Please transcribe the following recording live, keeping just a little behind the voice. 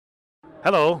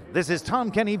Hello, this is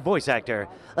Tom Kenny, voice actor.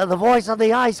 The voice of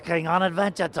the Ice King on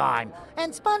Adventure Time.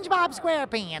 And SpongeBob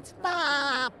SquarePants.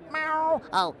 Meow.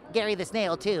 Oh, Gary the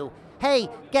Snail, too. Hey,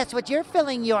 guess what you're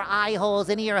filling your eye holes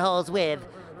and ear holes with?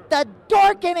 The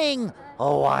Dorkening!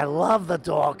 Oh, I love the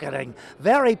Dorkening.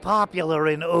 Very popular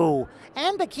in Ooh.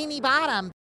 And Bikini Bottom.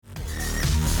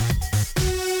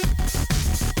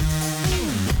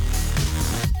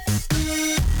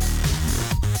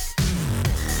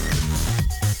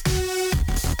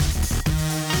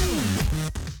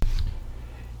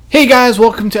 Hey guys,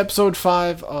 welcome to episode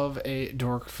 5 of A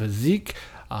Dork Physique.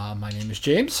 My name is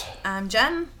James. I'm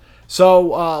Jen. So,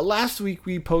 last week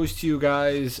we posed to you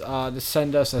guys to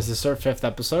send us, as this is our 5th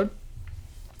episode.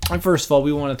 And first of all,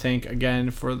 we want to thank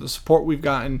again for the support we've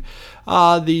gotten.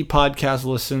 The podcast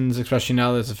listens, especially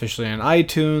now that it's officially on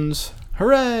iTunes.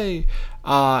 Hooray!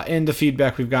 And the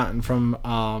feedback we've gotten from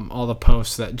all the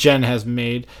posts that Jen has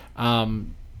made.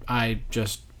 I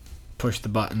just push the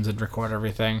buttons and record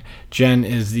everything. Jen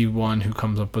is the one who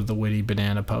comes up with the witty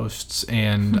banana posts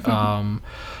and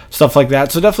stuff like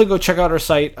that. So definitely go check out our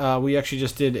site. We actually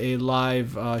just did a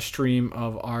live stream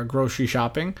of our grocery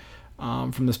shopping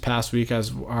from this past week,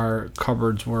 as our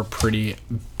cupboards were pretty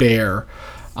bare.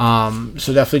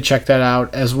 So definitely check that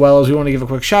out, as well as we want to give a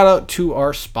quick shout out to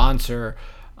our sponsor,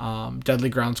 Deadly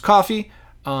Grounds Coffee.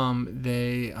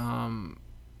 They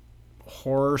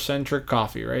horror-centric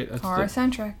coffee, right? That's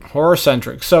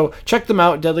horror-centric. So check them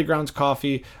out,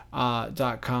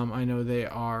 deadlygroundscoffee.com. I know they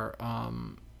are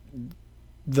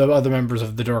the other members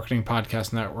of the Dorkening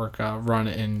Podcast Network run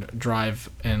and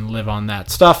drive and live on that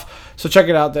stuff. So check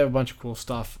it out. They have a bunch of cool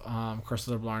stuff. Of course,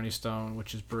 the Blarney Stone,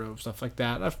 which is brew, stuff like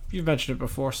that. You've mentioned it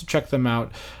before, so check them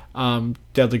out.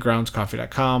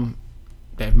 Deadlygroundscoffee.com.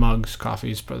 They have mugs,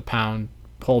 coffees per the pound,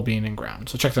 whole bean and ground.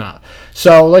 So check them out.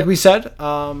 So like we said,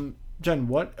 Jen,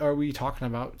 what are we talking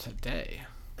about today?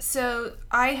 So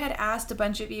I had asked a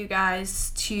bunch of you guys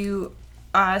to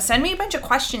send me a bunch of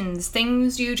questions,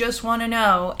 things you just want to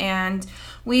know, and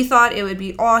we thought it would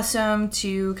be awesome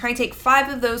to kind of take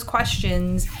 5 of those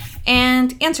questions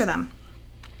and answer them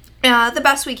the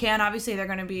best we can. Obviously, they're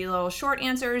going to be little short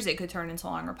answers. It could turn into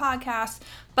longer podcasts,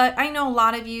 but I know a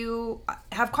lot of you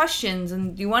have questions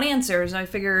and you want answers, and I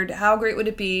figured how great would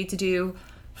it be to do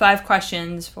 5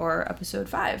 questions for episode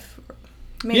 5.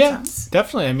 Makes sense.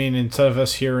 Definitely. I mean, instead of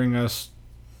us hearing us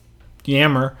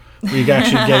yammer, we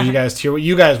actually get you guys to hear what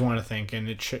you guys want to think, and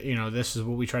this is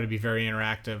what we try to be very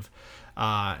interactive.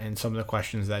 And some of the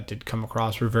questions that did come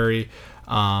across were very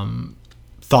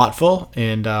thoughtful,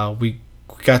 and we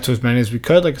got to as many as we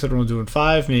could. Like I said, we're doing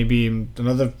 5, maybe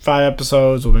another 5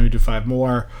 episodes, or maybe do 5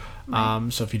 more.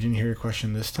 Right. So if you didn't hear your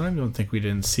question this time, don't think we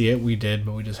didn't see it. We did,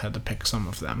 but we just had to pick some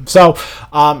of them. So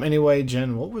anyway,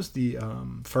 Jen, what was the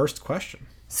first question?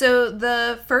 So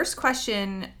the first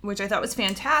question, which I thought was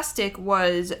fantastic,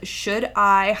 was, should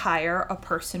I hire a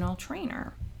personal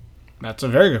trainer? That's a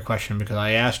very good question, because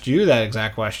I asked you that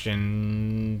exact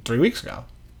question 3 weeks ago.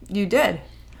 You did.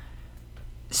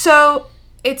 So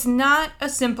it's not a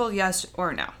simple yes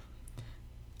or no.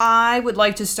 I would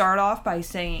like to start off by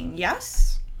saying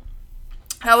yes.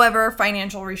 However,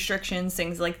 financial restrictions,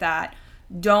 things like that,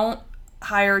 don't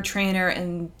hire a trainer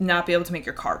and not be able to make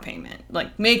your car payment.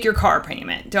 Like, make your car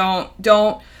payment.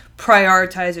 Don't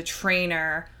prioritize a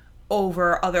trainer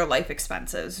over other life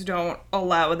expenses. Don't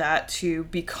allow that to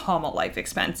become a life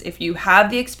expense. If you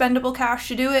have the expendable cash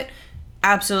to do it,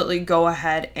 absolutely go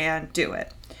ahead and do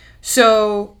it.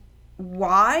 So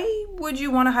why would you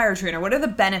want to hire a trainer? What are the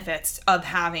benefits of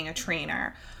having a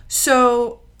trainer?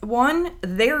 So one,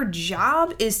 their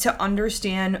job is to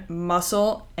understand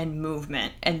muscle and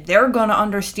movement, and they're going to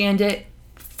understand it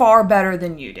far better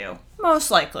than you do,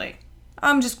 most likely.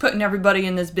 I'm just putting everybody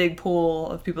in this big pool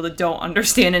of people that don't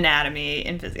understand anatomy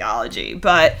and physiology,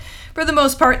 but for the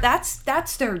most part,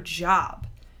 that's their job.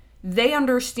 They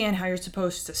understand how you're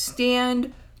supposed to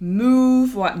stand,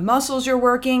 move, what muscles you're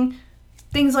working,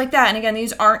 things like that. And again,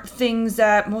 these aren't things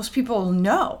that most people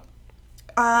know.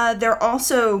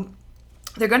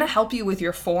 They're going to help you with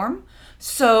your form.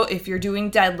 So if you're doing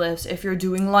deadlifts, if you're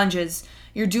doing lunges,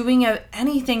 you're doing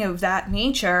anything of that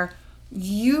nature,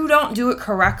 you don't do it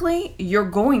correctly, you're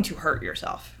going to hurt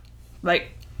yourself.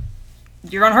 Like,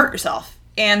 you're going to hurt yourself.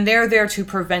 And they're there to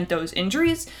prevent those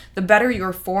injuries. The better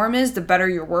your form is, the better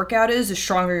your workout is, the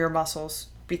stronger your muscles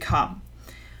become.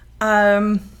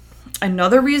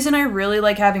 Another reason I really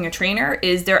like having a trainer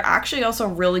is they're actually also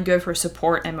really good for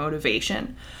support and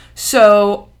motivation.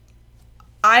 So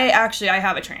I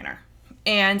have a trainer,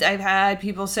 and I've had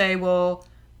people say, well,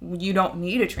 you don't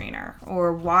need a trainer,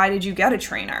 or why did you get a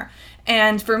trainer?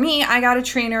 And for me, I got a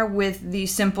trainer with the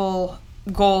simple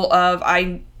goal of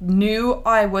I knew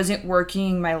I wasn't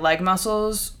working my leg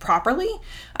muscles properly.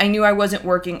 I knew I wasn't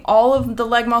working all of the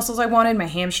leg muscles I wanted, my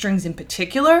hamstrings in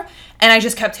particular, and I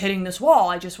just kept hitting this wall.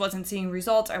 I just wasn't seeing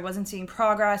results. I wasn't seeing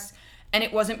progress, and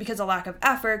it wasn't because of lack of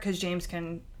effort, because James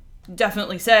can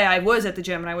definitely say I was at the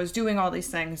gym and I was doing all these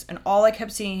things, and all I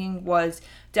kept seeing was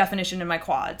definition in my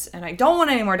quads, and I don't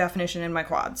want any more definition in my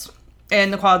quads.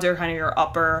 And the quads are kind of your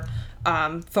upper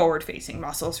forward-facing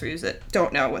muscles for you that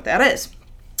don't know what that is.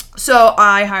 So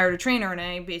I hired a trainer, and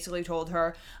I basically told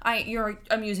her,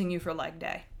 I'm using you for leg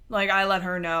day. Like, I let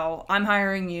her know, I'm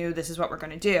hiring you, this is what we're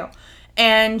going to do.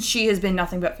 And she has been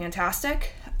nothing but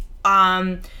fantastic.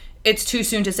 It's too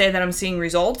soon to say that I'm seeing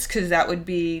results, because that would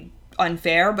be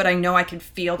unfair, but I know I can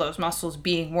feel those muscles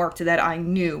being worked that I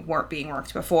knew weren't being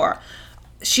worked before.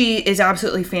 She is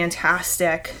absolutely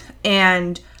fantastic,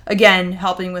 and again,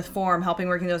 helping with form, helping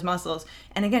working those muscles.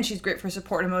 And again, she's great for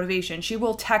support and motivation. She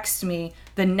will text me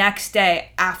the next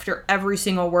day after every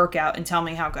single workout and tell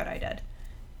me how good I did.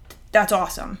 That's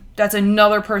awesome. That's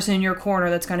another person in your corner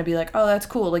that's going to be like, oh, that's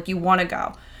cool. Like, you want to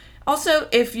go. Also,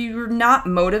 if you're not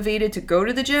motivated to go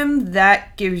to the gym,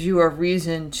 that gives you a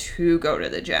reason to go to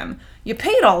the gym. You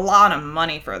paid a lot of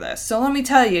money for this. So let me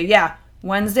tell you, yeah,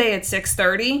 Wednesday at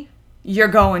 6:30, you're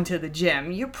going to the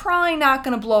gym. You're probably not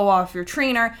going to blow off your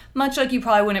trainer, much like you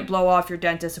probably wouldn't blow off your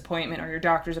dentist appointment or your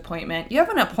doctor's appointment. You have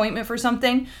an appointment for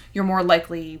something, you're more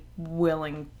likely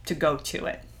willing to go to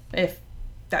it, if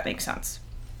that makes sense.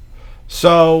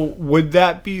 So would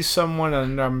that be someone,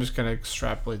 and I'm just going to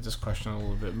extrapolate this question a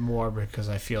little bit more because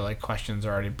I feel like questions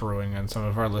are already brewing on some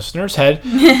of our listeners' head.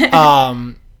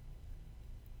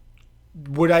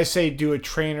 Would I say do a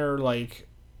trainer like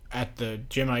at the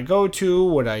gym I go to?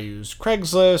 Would I use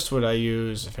Craigslist? Would I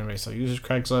use, if anybody still uses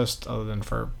Craigslist other than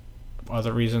for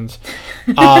other reasons?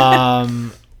 Do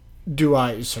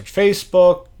I search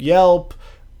Facebook, Yelp?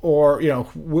 Or,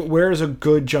 where is a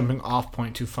good jumping off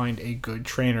point to find a good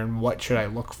trainer, and what should I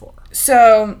look for?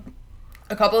 So,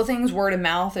 a couple of things. Word of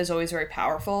mouth is always very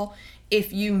powerful.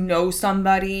 If you know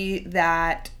somebody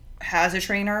that has a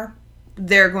trainer,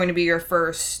 they're going to be your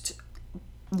first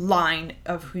line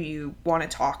of who you want to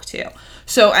talk to.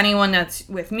 So, anyone that's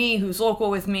with me, who's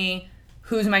local with me,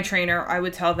 who's my trainer, I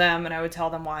would tell them, and I would tell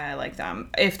them why I like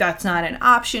them. If that's not an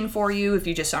option for you, if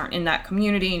you just aren't in that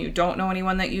community and you don't know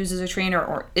anyone that uses a trainer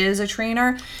or is a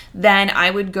trainer, then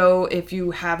I would go, if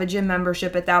you have a gym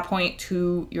membership at that point,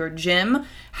 to your gym.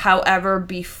 However,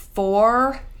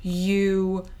 before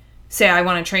you say, I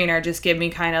want a trainer, just give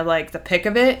me kind of like the pick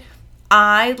of it.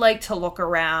 I like to look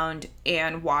around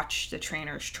and watch the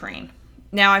trainers train.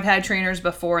 Now, I've had trainers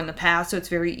before in the past, so it's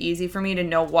very easy for me to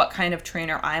know what kind of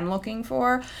trainer I'm looking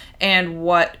for and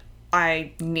what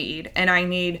I need. And I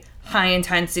need high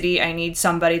intensity. I need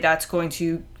somebody that's going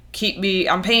to keep me,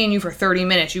 I'm paying you for 30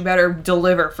 minutes. You better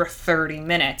deliver for 30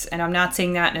 minutes. And I'm not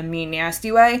saying that in a mean,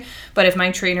 nasty way, but if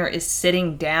my trainer is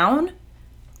sitting down,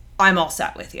 I'm all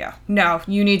set with you. No,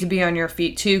 you need to be on your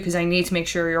feet too, because I need to make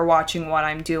sure you're watching what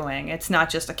I'm doing. It's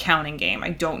not just a counting game. I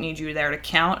don't need you there to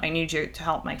count. I need you to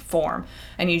help my form.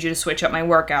 I need you to switch up my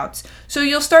workouts. So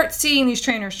you'll start seeing these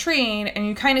trainers train, and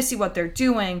you kind of see what they're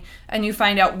doing, and you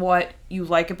find out what you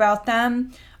like about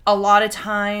them. A lot of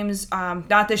times,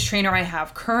 not this trainer I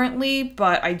have currently,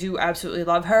 but I do absolutely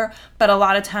love her. But a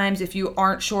lot of times, if you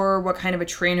aren't sure what kind of a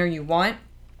trainer you want,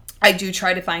 I do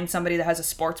try to find somebody that has a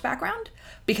sports background,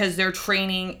 because their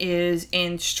training is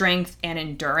in strength and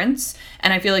endurance.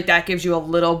 And I feel like that gives you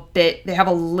they have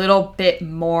a little bit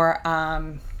more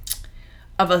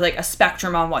of a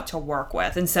spectrum on what to work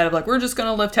with. Instead of like, we're just going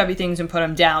to lift heavy things and put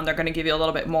them down, they're going to give you a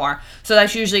little bit more. So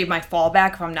that's usually my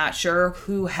fallback if I'm not sure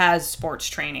who has sports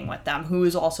training with them, who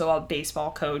is also a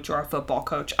baseball coach or a football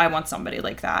coach. I want somebody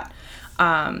like that.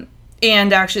 And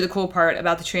actually the cool part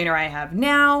about the trainer I have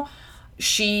now,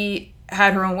 she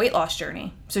had her own weight loss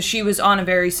journey. So she was on a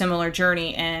very similar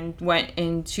journey and went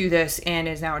into this and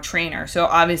is now a trainer. So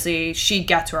obviously she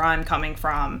gets where I'm coming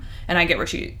from, and I get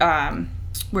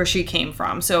where she came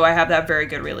from. So I have that very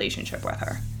good relationship with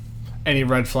her. Any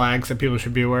red flags that people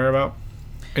should be aware about,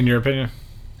 in your opinion?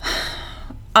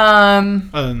 Other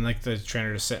than like the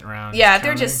trainer just sitting around. Yeah,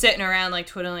 they're just sitting around like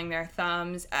twiddling their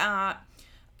thumbs.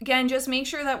 Again, just make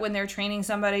sure that when they're training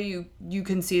somebody, you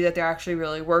can see that they're actually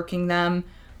really working them.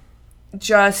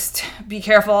 Just be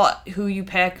careful who you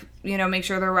pick, make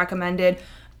sure they're recommended.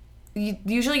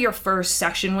 Usually your first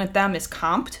session with them is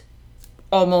comped.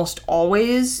 Almost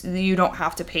always. You don't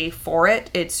have to pay for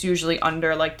it. It's usually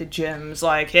under like the gyms,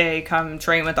 like, hey, come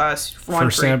train with us.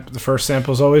 The first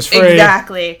sample is always free.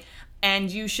 Exactly. And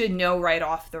you should know right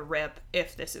off the rip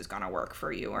if this is going to work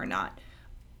for you or not.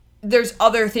 there's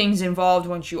other things involved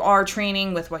once you are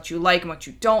training with what you like and what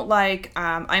you don't like.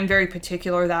 I'm very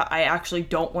particular that I actually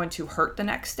don't want to hurt the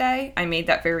next day. I made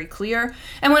that very clear.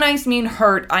 And when I mean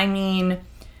hurt, I mean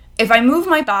if I move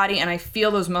my body and I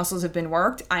feel those muscles have been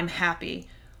worked, I'm happy.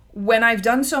 When I've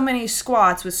done so many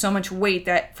squats with so much weight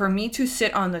that for me to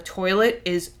sit on the toilet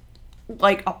is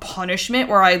like a punishment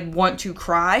where I want to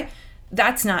cry,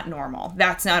 that's not normal.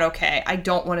 That's not okay. I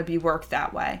don't want to be worked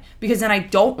that way because then I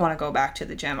don't want to go back to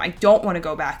the gym. I don't want to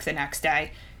go back the next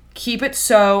day. Keep it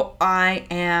so I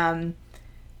am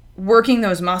working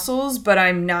those muscles, but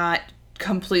I'm not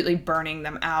completely burning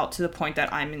them out to the point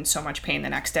that I'm in so much pain the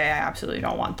next day. I absolutely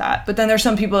don't want that. But then there's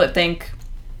some people that think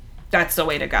that's the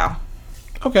way to go.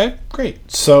 Okay, great.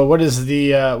 So what's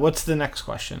the next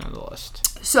question on the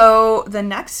list? So the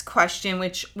next question,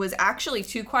 which was actually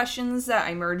 2 questions that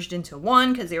I merged into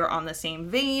one because they were on the same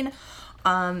vein,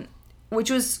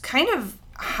 which was kind of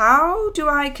how do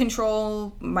I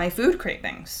control my food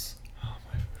cravings?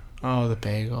 Oh, the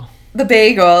bagel. The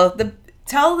bagel.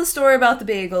 Tell the story about the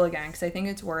bagel again because I think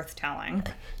it's worth telling.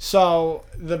 So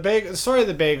the story of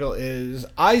the bagel is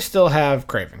I still have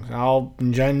cravings.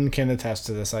 Jen can attest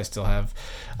to this.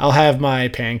 I'll have my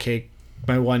pancake,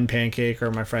 my one pancake or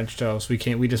my French toast. We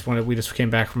just came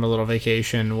back from a little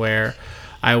vacation where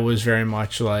I was very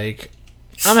much like,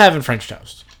 I'm having French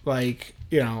toast. Like,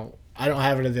 you know, I don't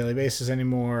have it on a daily basis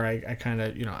anymore. I kind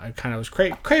of was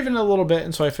craving it a little bit.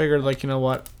 And so I figured like, you know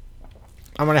what,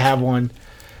 I'm going to have one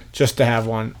just to have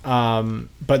one.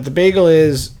 But the bagel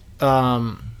is,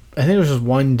 I think it was just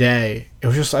one day.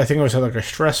 I think it was like a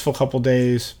stressful couple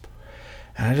days.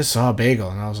 And I just saw a bagel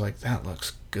and I was like, that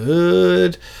looks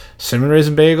good. Cinnamon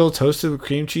raisin bagel, toasted with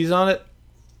cream cheese on it,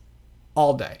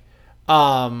 all day.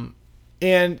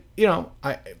 And you know,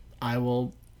 I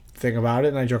will think about it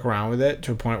and I joke around with it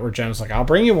to a point where Jen's like, I'll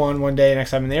bring you one day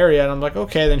next time in the area. And I'm like,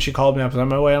 okay. Then she called me up on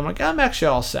my way. I'm like, I'm actually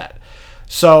all set.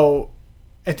 So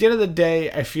at the end of the day,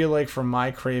 I feel like for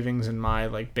my cravings and my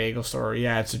like bagel story,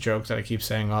 yeah, it's a joke that I keep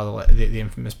saying, the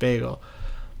infamous bagel.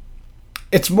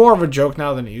 It's more of a joke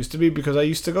now than it used to be because I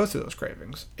used to go through those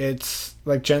cravings. It's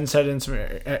like Jen said in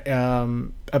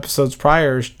some episodes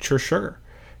prior, it's sugar.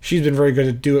 She's been very good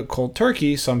to do it cold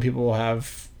turkey. Some people will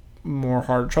have more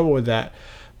hard trouble with that.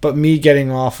 But me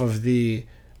getting off of the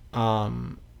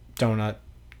donut,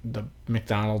 the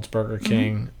McDonald's, Burger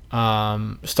King,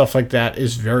 stuff like that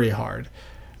is very hard.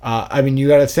 I mean, you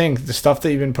got to think the stuff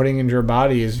that you've been putting into your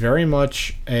body is very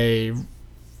much a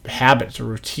habit. It's a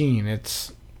routine.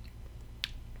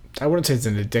 I wouldn't say it's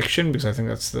an addiction because I think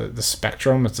that's the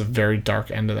spectrum. It's a very dark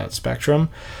end of that spectrum.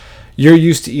 You're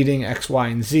used to eating X, Y,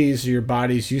 and Z, so your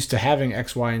body's used to having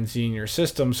X, Y, and Z in your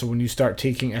system. So when you start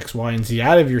taking X, Y, and Z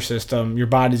out of your system, your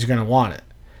body's going to want it.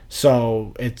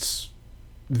 So it's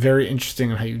very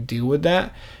interesting on how you deal with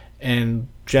that. And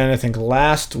Jen, I think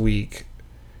last week,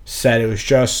 said it was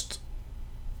just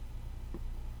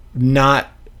not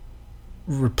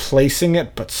replacing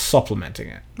it, but supplementing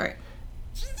it. Right.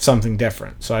 Something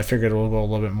different. So I figured we'll go a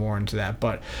little bit more into that.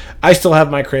 But I still have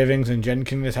my cravings, and Jen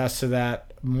can attest to that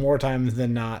more times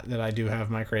than not that I do have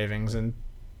my cravings. And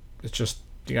it's just,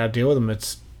 you got to deal with them.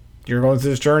 You're going through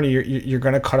this journey. You're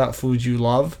going to cut out foods you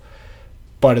love,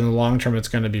 but in the long term, it's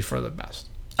going to be for the best.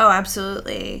 Oh,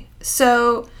 absolutely.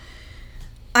 So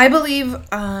I believe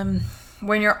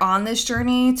when you're on this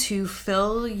journey to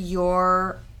fill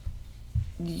your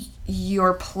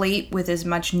plate with as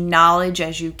much knowledge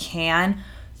as you can,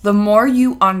 the more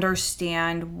you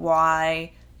understand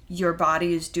why your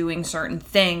body is doing certain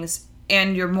things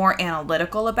and you're more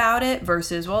analytical about it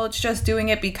versus, well, it's just doing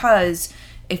it because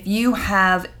if you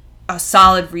have a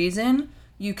solid reason,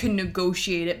 you can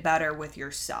negotiate it better with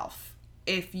yourself.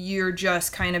 If you're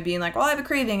just kind of being like, well, I have a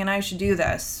craving and I should do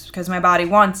this because my body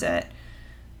wants it,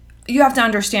 you have to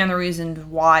understand the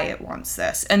reason why it wants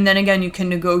this. And then again, you can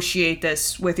negotiate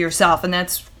this with yourself. And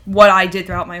that's what I did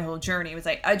throughout my whole journey was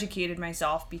I educated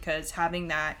myself because having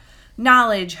that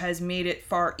knowledge has made it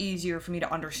far easier for me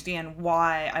to understand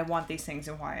why I want these things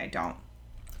and why I don't.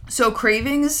 So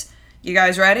cravings, you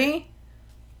guys ready?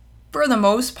 For the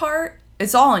most part,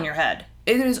 it's all in your head.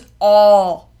 It is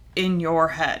all in your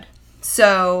head.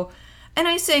 So, and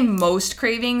I say most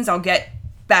cravings, I'll get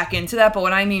back into that, but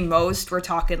when I mean most, we're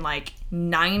talking like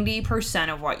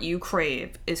 90% of what you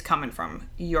crave is coming from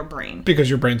your brain. Because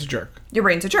your brain's a jerk. Your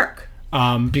brain's a jerk.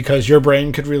 Because your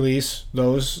brain could release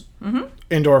those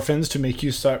endorphins to make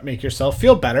yourself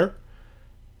feel better,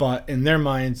 but in their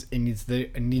minds, it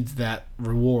needs that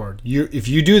reward. If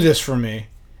you do this for me,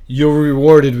 you're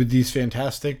rewarded with these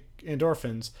fantastic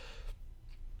endorphins.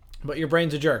 but your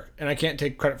brain's a jerk, and I can't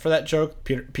take credit for that joke.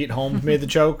 Pete Holmes made the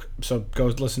joke, so go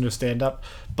listen to a stand-up.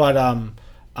 But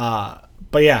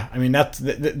yeah, I mean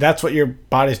that's what your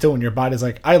body's doing. Your body's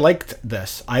like, I liked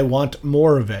this, I want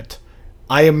more of it.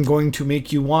 I am going to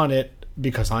make you want it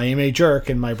because I am a jerk,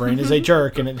 and my brain is a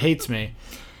jerk, and it hates me.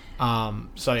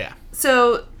 So yeah.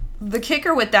 So the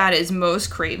kicker with that is most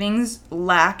cravings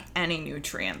lack any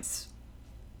nutrients.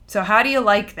 So how do you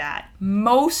like that?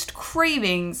 Most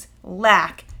cravings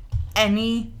lack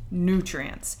any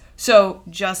nutrients. So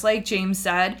just like James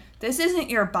said, this isn't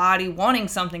your body wanting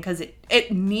something because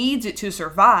it needs it to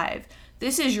survive.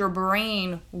 This is your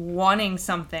brain wanting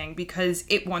something because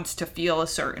it wants to feel a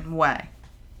certain way.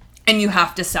 And you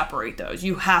have to separate those.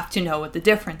 You have to know what the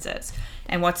difference is.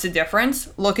 And what's the difference?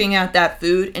 Looking at that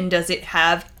food, and does it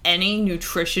have any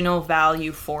nutritional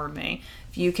value for me?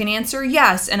 If you can answer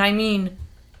yes, and I mean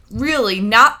really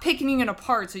not picking it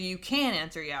apart so you can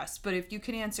answer yes, but if you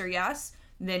can answer yes,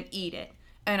 then eat it.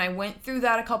 And I went through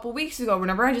that a couple weeks ago.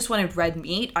 Whenever I just wanted red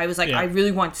meat, I was like, I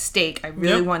really want steak. I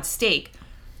really want steak.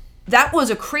 That was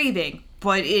a craving,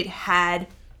 but it had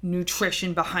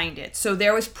nutrition behind it. So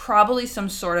there was probably some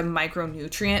sort of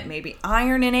micronutrient, maybe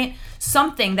iron in it,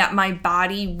 something that my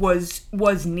body was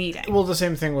needing. Well, the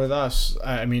same thing with us.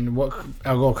 I mean,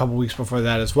 I'll go a couple weeks before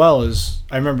that as well. Is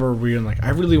I remember being like, I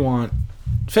really want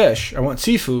fish. I want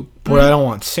seafood, but I don't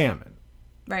want salmon.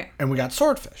 Right. And we got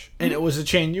swordfish, and it was a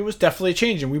change. It was definitely a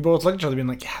change, and we both looked at each other, being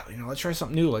like, "Yeah, let's try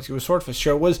something new. Let's do a swordfish."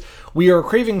 So it was. We were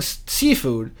craving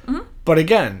seafood, but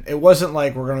again, it wasn't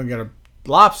like we're gonna get a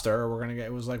lobster or we're gonna get.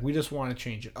 It was like we just want to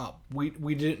change it up.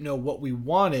 We didn't know what we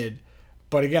wanted,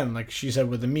 but again, like she said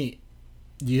with the meat,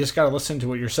 you just got to listen to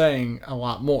what you're saying a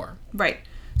lot more. Right.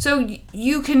 So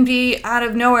you can be out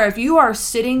of nowhere if you are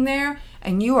sitting there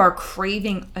and you are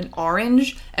craving an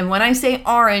orange. And when I say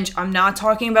orange, I'm not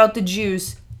talking about the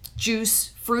juice.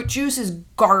 Fruit juice is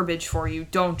garbage for you.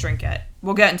 Don't drink it.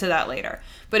 We'll get into that later.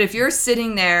 But if you're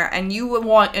sitting there and you would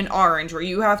want an orange where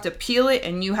you have to peel it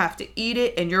and you have to eat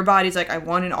it and your body's like, I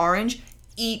want an orange,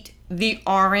 eat the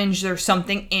orange. There's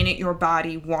something in it your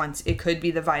body wants. It could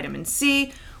be the vitamin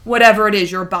C, whatever it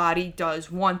is, your body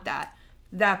does want that.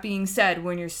 That being said,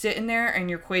 when you're sitting there and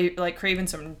you're craving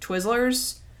some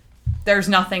Twizzlers, there's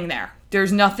nothing there.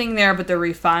 There's nothing there but the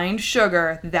refined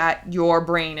sugar that your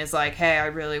brain is like, hey, I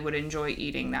really would enjoy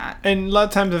eating that. And a lot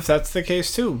of times if that's the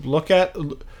case too, look at,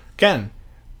 again,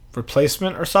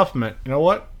 replacement or supplement. You know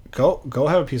what? Go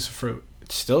have a piece of fruit.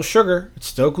 It's still sugar. It's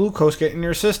still glucose getting in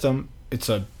your system. It's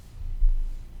a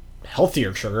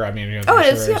healthier sugar. I mean, it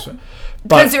is, yeah.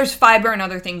 Because there's fiber and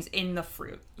other things in the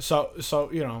fruit. So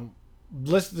you know,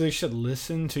 they should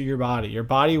listen to your body. Your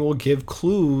body will give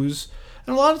clues.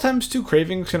 And a lot of times, too,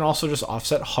 cravings can also just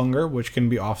offset hunger, which can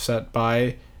be offset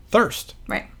by thirst.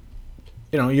 Right.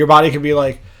 You know, your body can be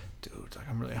like, dude,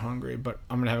 I'm really hungry, but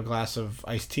I'm going to have a glass of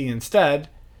iced tea instead,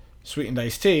 sweetened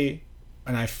iced tea,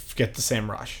 and I get the same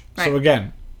rush. Right. So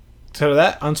again, instead of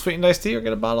that, unsweetened iced tea or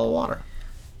get a bottle of water.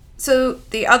 So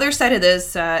the other side of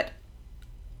this,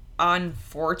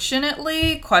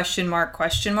 unfortunately, question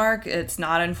mark, it's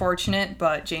not unfortunate,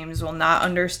 but James will not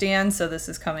understand, so this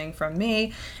is coming from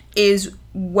me, is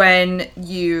when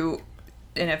you,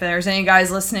 and if there's any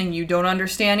guys listening, you don't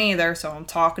understand either, so I'm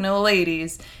talking to the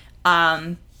ladies,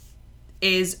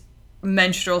 is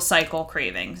menstrual cycle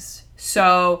cravings.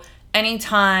 So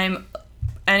anytime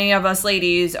any of us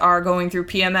ladies are going through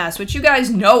PMS, which you guys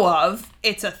know of,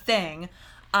 it's a thing,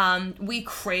 we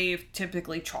crave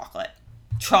typically chocolate.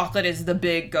 Chocolate is the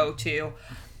big go-to.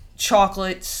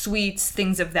 Chocolate, sweets,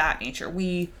 things of that nature.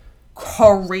 We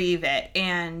crave it.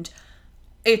 And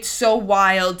it's so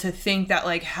wild to think that,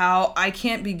 like, how I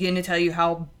can't begin to tell you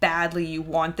how badly you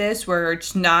want this, where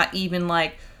it's not even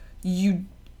like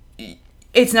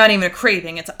it's not even a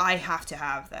craving. It's, I have to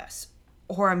have this,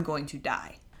 or I'm going to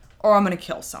die, or I'm going to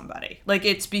kill somebody. Like,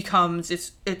 it's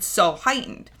so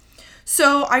heightened.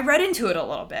 So I read into it a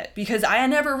little bit because I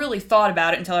had never really thought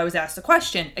about it until I was asked the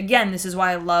question. Again, this is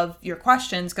why I love your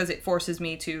questions, because it forces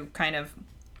me to kind of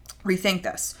rethink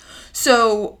this.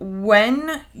 So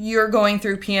when you're going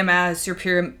through PMS,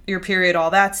 your period,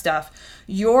 all that stuff,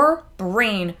 your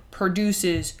brain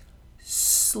produces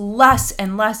less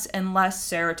and less and less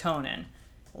serotonin.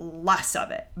 Less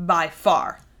of it, by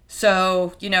far.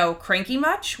 So, you know, cranky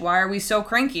much? Why are we so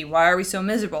cranky? Why are we so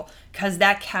miserable? Because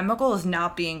that chemical is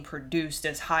not being produced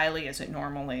as highly as it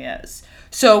normally is.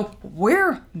 So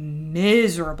we're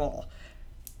miserable.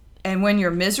 And when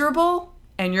you're miserable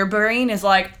and your brain is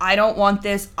like, I don't want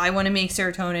this, I want to make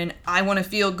serotonin, I want to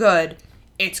feel good,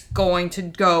 it's going to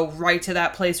go right to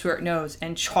that place where it knows.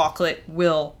 And chocolate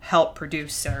will help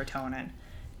produce serotonin.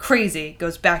 crazy.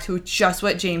 Goes back to just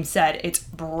what James said. It's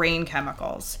brain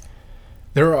chemicals.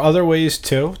 There are other ways,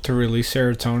 too, to release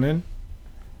serotonin.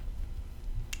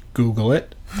 Google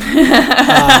it.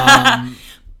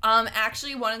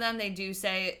 Actually, one of them they do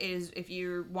say is if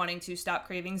you're wanting to stop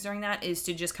cravings during that is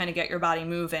to just kind of get your body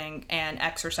moving and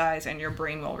exercise, and your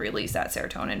brain will release that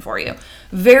serotonin for you.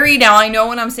 Now I know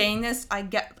when I'm saying this,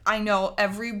 I know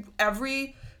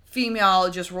every female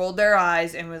just rolled their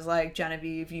eyes and was like,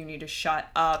 Genevieve, you need to shut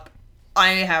up. I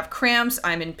have cramps.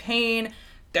 I'm in pain.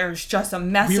 There's just a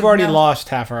mess. We've already lost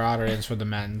half our audience for the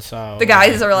men, so the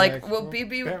guys are like, "We'll be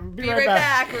right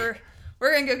back. back.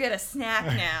 We're gonna go get a snack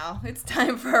now. It's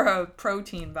time for a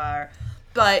protein bar."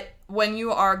 But when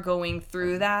you are going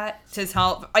through that to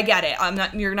help, I get it.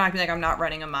 You're not gonna be like, I'm not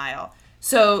running a mile.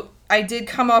 So I did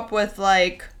come up with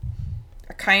like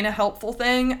a kind of helpful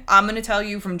thing. I'm gonna tell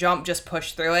you from jump, just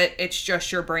push through it. It's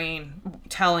just your brain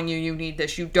telling you need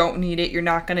this. You don't need it. You're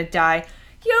not gonna die.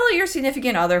 Yell at your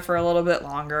significant other for a little bit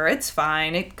longer. It's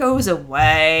fine. It goes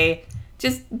away.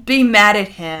 Just be mad at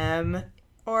him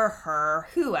or her,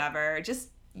 whoever. Just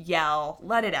yell.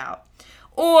 Let it out.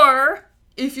 Or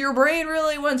if your brain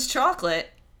really wants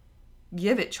chocolate,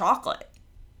 give it chocolate.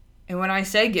 And when I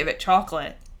say give it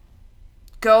chocolate,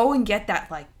 go and get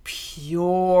that like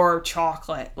pure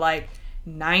chocolate, like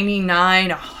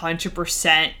 99,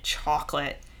 100%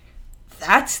 chocolate.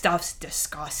 That stuff's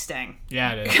disgusting.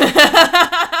 Yeah, it is.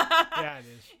 Yeah, it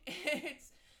is.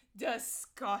 It's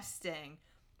disgusting.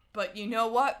 But you know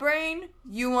what, brain?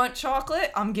 You want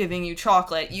chocolate? I'm giving you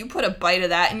chocolate. You put a bite of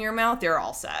that in your mouth, you're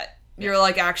all set. You're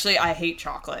like, actually, I hate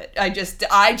chocolate. I just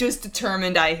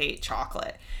determined I hate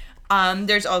chocolate.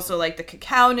 There's also like the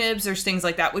cacao nibs. There's things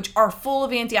like that, which are full of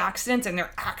antioxidants, and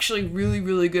they're actually really,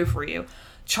 really good for you.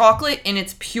 Chocolate in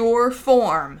its pure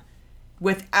form,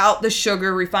 without the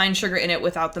sugar, refined sugar in it,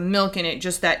 without the milk in it,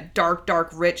 just that dark,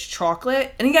 rich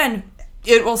chocolate. And again,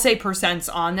 it will say percents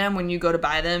on them when you go to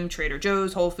buy them, Trader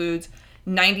Joe's, Whole Foods,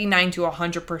 99 to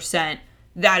 100%.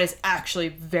 That is actually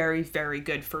very, very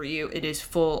good for you. It is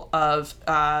full of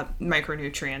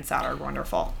micronutrients that are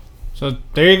wonderful. So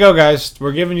there you go, guys.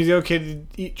 We're giving you the okay to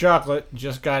eat chocolate.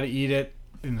 Just got to eat it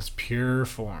in its pure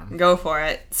form. Go for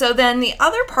it. So then the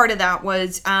other part of that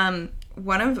was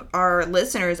one of our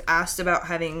listeners asked about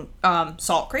having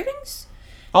salt cravings.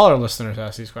 All our listeners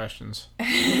ask these questions.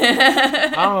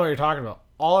 I don't know what you're talking about.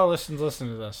 All our listeners listen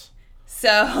to this.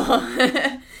 So,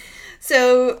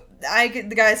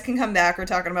 the guys can come back. We're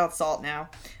talking about salt now.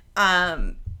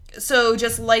 So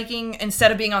just liking,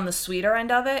 instead of being on the sweeter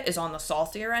end of it, is on the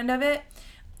saltier end of it.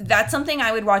 That's something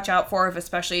I would watch out for,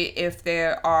 especially if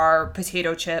there are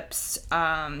potato chips,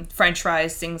 French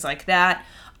fries, things like that.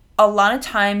 A lot of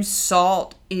times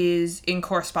salt is in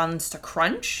correspondence to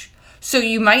crunch. So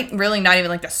you might really not even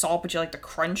like the salt, but you like the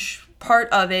crunch part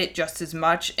of it just as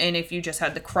much. And if you just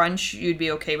had the crunch, you'd be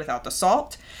okay without the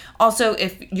salt. Also,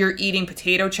 if you're eating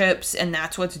potato chips and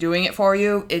that's what's doing it for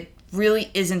you, it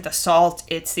really isn't the salt.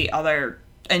 It's the other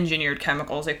engineered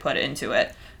chemicals they put into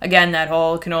it. Again, that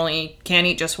whole can't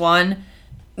eat just one.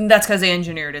 That's because they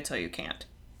engineered it so you can't.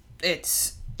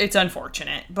 It's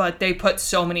unfortunate, but they put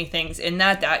so many things in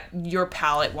that your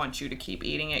palate wants you to keep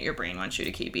eating it, your brain wants you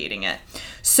to keep eating it.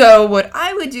 So what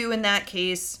I would do in that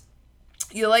case,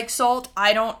 you like salt?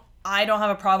 I don't have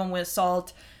a problem with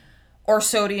salt or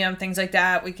sodium, things like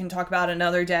that. We can talk about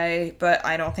another day, but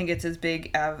I don't think it's as big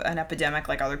of an epidemic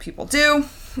like other people do.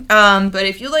 But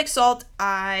if you like salt,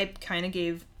 I kind of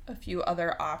gave a few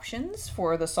other options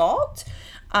for the salt.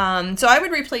 So I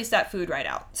would replace that food right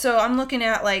out. So I'm looking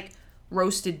at like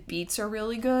roasted beets are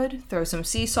really good. Throw some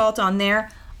sea salt on there.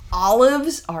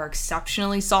 Olives are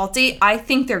exceptionally salty. I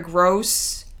think they're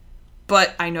gross,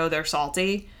 but I know they're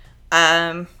salty.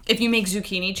 If you make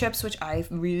zucchini chips, which I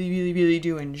really, really, really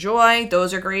do enjoy,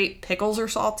 those are great. Pickles are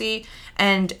salty.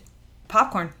 And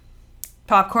popcorn.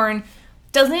 Popcorn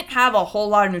doesn't have a whole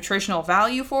lot of nutritional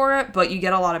value for it, but you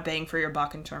get a lot of bang for your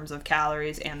buck in terms of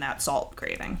calories and that salt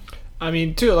craving. I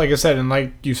mean, too, like I said, and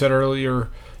like you said earlier,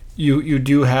 you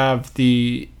do have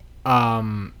the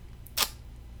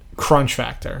crunch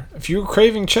factor. If you're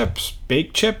craving chips,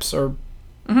 baked chips are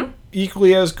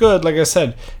equally as good. Like I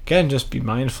said, again, just be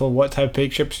mindful of what type of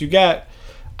baked chips you get.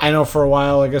 I know for a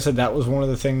while, like I said, that was one of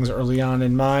the things early on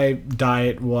in my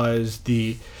diet was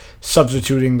the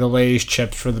substituting the Lay's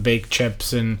chips for the baked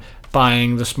chips and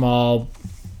buying the small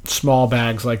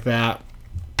bags like that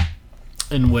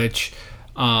in which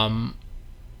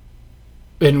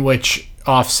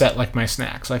offset like my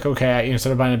snacks. Like, okay,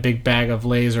 instead of buying a big bag of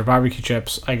Lay's or barbecue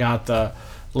chips, I got the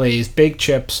Lay's baked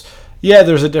chips. Yeah,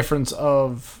 there's a difference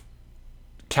of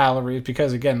calories,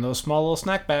 because again, those small little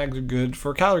snack bags are good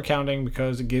for calorie counting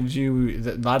because it gives you,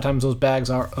 a lot of times those bags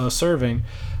are a serving,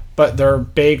 but they're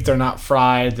baked, they're not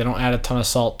fried, they don't add a ton of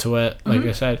salt to it. Like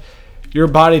I said, your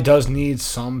body does need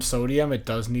some sodium, it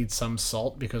does need some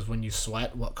salt, because when you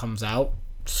sweat, what comes out?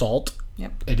 Salt.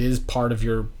 Yep. It is part of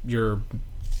your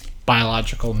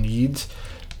biological needs.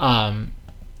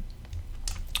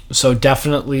 So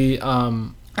definitely,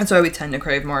 That's why we tend to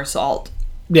crave more salt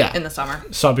yeah, in the summer.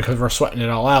 So because we're sweating it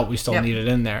all out, we still need it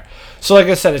in there. So like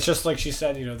I said, it's just like she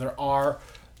said, there are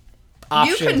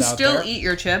options You can out still there. eat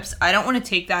your chips. I don't want to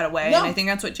take that away. No. And I think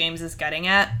that's what James is getting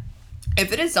at.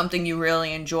 If it is something you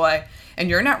really enjoy and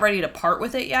you're not ready to part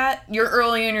with it yet, you're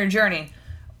early in your journey.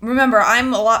 Remember,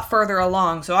 I'm a lot further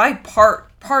along, so I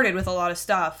parted with a lot of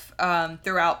stuff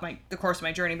throughout the course of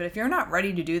my journey. But if you're not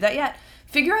ready to do that yet,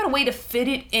 figure out a way to fit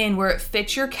it in where it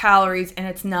fits your calories and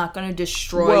it's not going to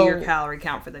destroy your calorie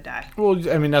count for the day. Well,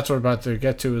 I mean, that's what I'm about to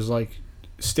get to is like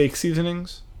steak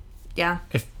seasonings. Yeah.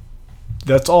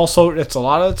 That's also, it's a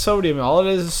lot of sodium. All it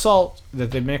is salt that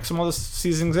they mix some other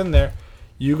seasonings in there.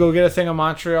 You go get a thing of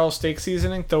Montreal steak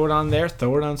seasoning, throw it on there,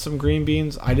 throw it on some green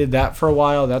beans. I did that for a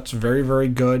while. That's very, very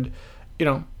good.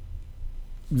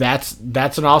 That's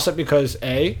an offset because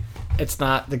A, it's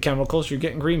not the chemicals. You're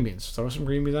getting green beans. Throw some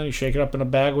green beans on. You shake it up in a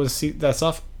bag with that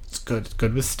stuff. It's good. It's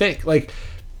good with steak. Like,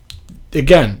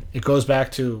 again, it goes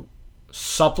back to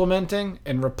supplementing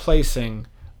and replacing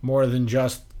more than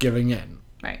just giving in.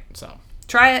 Right. So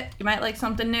try it. You might like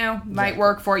something new. Might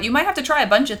work for you. You might have to try a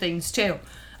bunch of things too.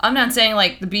 I'm not saying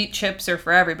like the beet chips are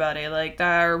for everybody, like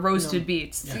the roasted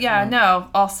beets. No,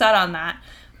 all set on that.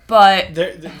 But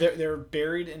they're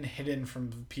buried and hidden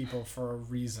from people for a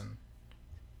reason.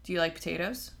 do you like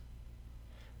potatoes?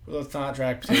 Well, let's not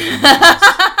drag potatoes.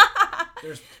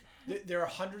 There are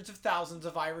hundreds of thousands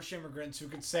of Irish immigrants who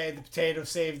could say the potato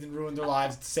saved and ruined their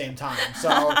lives at the same time. So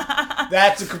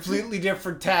that's a completely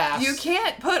different task. You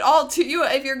can't put all two.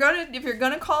 If you're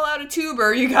gonna call out a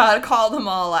tuber, you gotta call them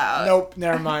all out. Nope,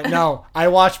 never mind. No, I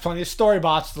watched plenty of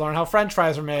Storybots to learn how French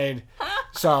fries are made.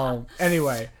 So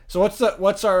anyway, so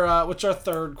what's our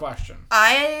third question?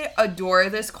 I adore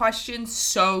this question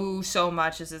so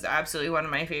much. This is absolutely one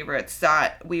of my favorites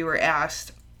that we were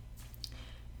asked.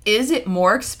 Is it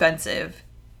more expensive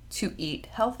to eat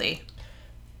healthy?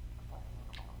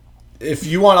 If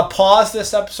you want to pause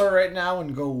this episode right now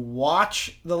and go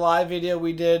watch the live video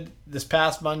we did this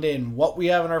past Monday and what we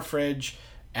have in our fridge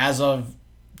as of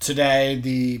today,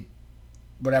 the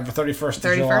 31st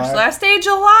of July. Last day of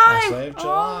July. Last day of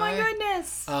July. Oh my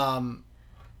goodness.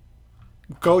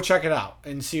 Go check it out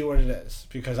and see what it is,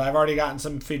 because I've already gotten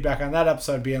some feedback on that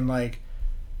episode being like,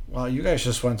 well, you guys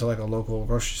just went to like a local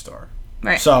grocery store.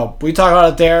 Right. So we talk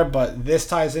about it there, but this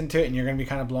ties into it and you're going to be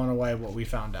kind of blown away what we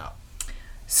found out.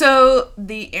 So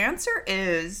the answer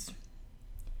is,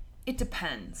 it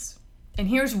depends. And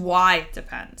here's why it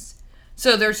depends.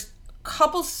 So there's a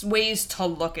couple ways to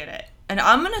look at it. And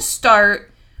I'm going to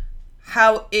start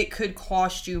how it could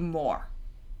cost you more,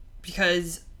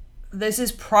 because this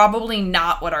is probably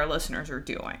not what our listeners are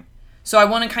doing. So I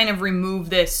want to kind of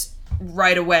remove this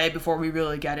right away before we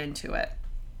really get into it.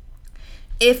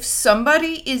 If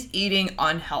somebody is eating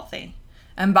unhealthy,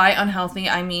 and by unhealthy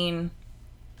I mean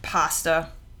pasta,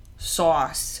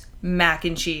 sauce, mac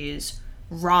and cheese,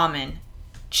 ramen,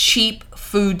 cheap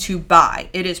food to buy.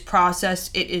 It is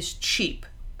processed, it is cheap,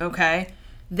 okay?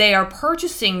 They are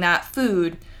purchasing that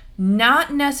food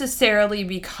not necessarily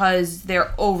because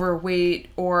they're overweight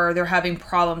or they're having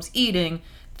problems eating.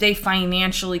 They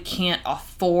financially can't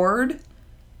afford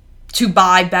to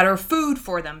buy better food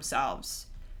for themselves.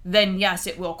 Then yes,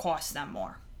 it will cost them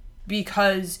more,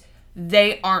 because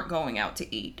they aren't going out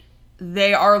to eat.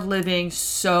 They are living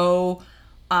so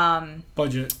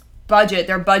Budget.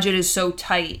 Their budget is so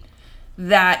tight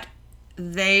that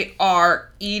they are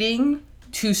eating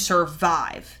to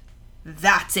survive.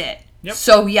 That's it. Yep.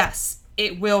 So yes,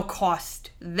 it will cost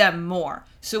them more.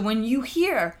 So when you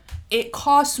hear it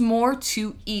costs more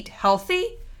to eat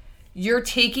healthy, you're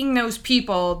taking those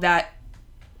people that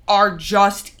are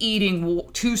just eating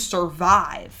to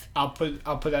survive. I'll put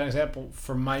that example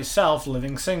for myself.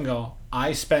 Living single,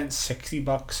 I spent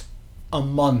 $60 a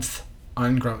month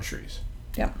on groceries.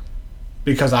 Yep.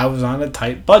 Because I was on a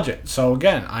tight budget. So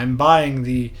again, I'm buying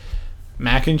the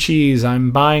mac and cheese,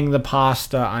 I'm buying the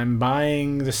pasta, I'm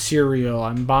buying the cereal,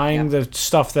 I'm buying the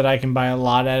stuff that I can buy a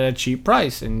lot at a cheap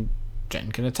price. And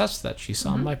Jen can attest to that. She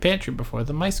saw my pantry before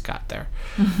the mice got there.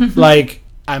 Like,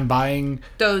 I'm buying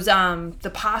those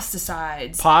the pasta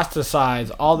sides,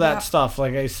 all that stuff.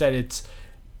 Like I said, it's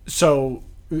so.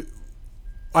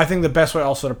 I think the best way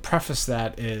also to preface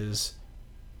that is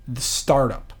the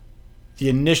startup.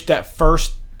 that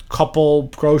first couple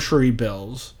grocery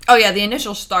bills. Oh yeah, the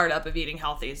initial startup of eating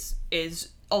healthy is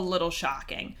a little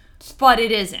shocking. But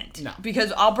it isn't. No.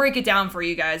 Because I'll break it down for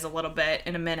you guys a little bit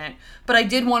in a minute. But I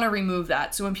did want to remove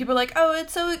that. So when people are like, oh,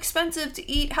 it's so expensive to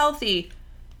eat healthy.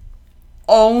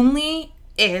 Only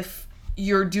if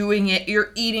you're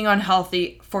eating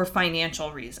unhealthy for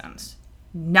financial reasons.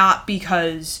 Not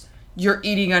because you're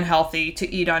eating unhealthy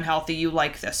to eat unhealthy, you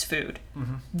like this food.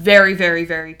 Mm-hmm. Very, very,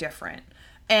 very different.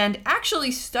 And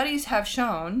actually, studies have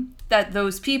shown that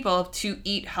those people, to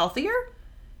eat healthier,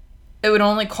 it would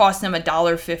only cost them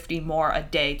 $1.50 more a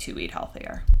day to eat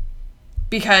healthier.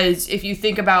 Because if you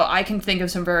think about, I can think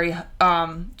of some very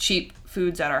cheap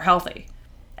foods that are healthy.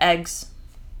 Eggs.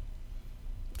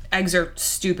 Eggs are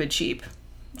stupid cheap.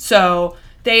 So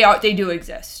they do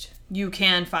exist. You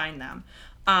can find them.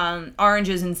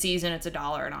 Oranges in season, it's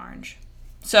 $1 an orange.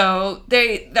 So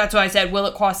that's why I said, will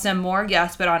it cost them more?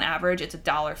 Yes, but on average, it's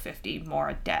 $1.50 more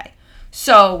a day.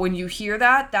 So when you hear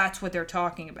that, that's what they're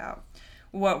talking about.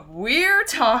 What we're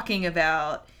talking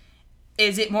about,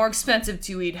 is it more expensive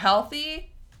to eat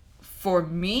healthy? For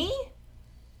me?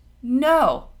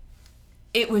 No.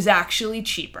 It was actually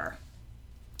cheaper.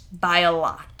 By a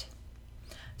lot.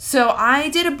 So I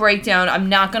did a breakdown. I'm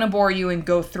not going to bore you and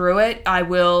go through it. I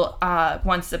will,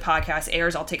 once the podcast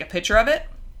airs, I'll take a picture of it.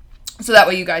 So that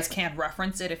way you guys can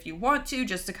reference it if you want to,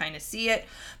 just to kind of see it.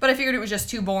 But I figured it was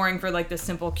just too boring for like this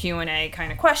simple Q&A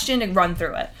kind of question to run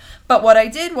through it. But what I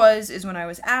did is when I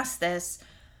was asked this,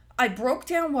 I broke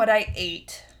down what I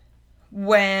ate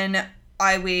when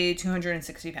I weighed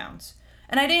 260 pounds.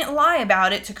 And I didn't lie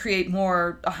about it to create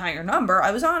a higher number. I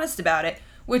was honest about it,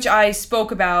 which I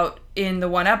spoke about in the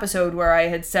one episode where I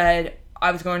had said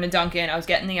I was going to Dunkin', I was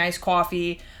getting the iced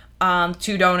coffee,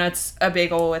 2 donuts, a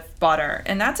bagel with butter.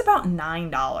 And that's about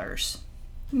 $9.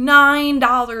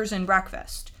 $9 in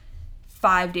breakfast.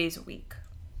 5 days a week.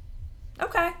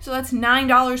 Okay, so that's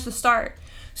 $9 to start.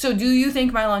 So do you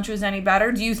think my lunch was any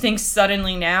better? Do you think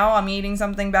suddenly now I'm eating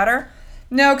something better?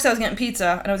 No, because I was getting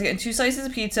pizza. And I was getting 2 slices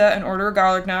of pizza, an order of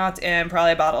garlic knots, and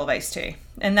probably a bottle of iced tea.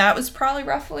 And that was probably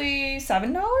roughly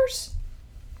 $7.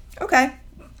 Okay.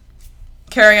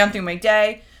 Carry on through my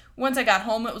day. Once I got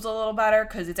home, it was a little better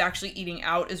because it's actually eating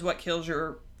out is what kills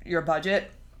your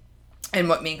budget and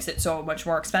what makes it so much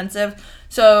more expensive.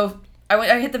 So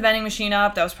I hit the vending machine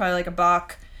up. That was probably like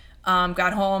 $1.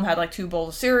 Got home, had like 2 bowls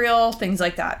of cereal, things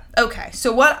like that. Okay,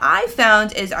 so what I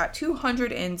found is at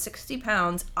 260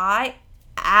 pounds, I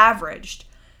averaged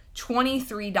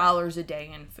 $23 a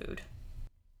day in food.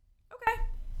 Okay.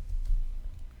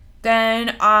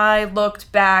 Then I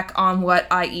looked back on what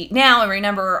I eat now, and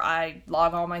remember, I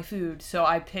log all my food, so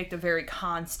I picked a very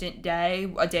constant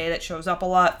day, a day that shows up a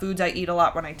lot, foods I eat a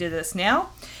lot when I did this now.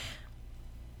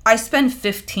 I spend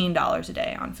 $15 a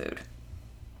day on food.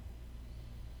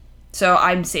 So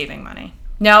I'm saving money.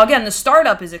 Now, again, the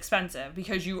startup is expensive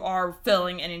because you are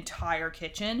filling an entire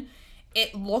kitchen.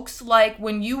 It looks like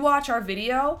when you watch our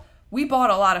video, we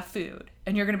bought a lot of food,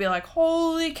 and you're going to be like,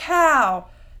 holy cow.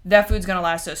 That food's going to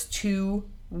last us 2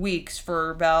 weeks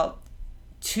for about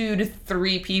 2 to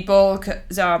 3 people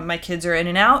because my kids are in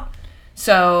and out.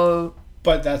 So.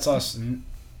 But that's us.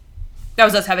 That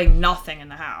was us having nothing in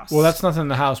the house. Well, that's nothing in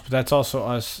the house, but that's also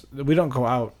us. We don't go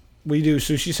out. We do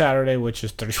Sushi Saturday, which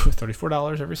is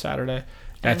 $34 every Saturday.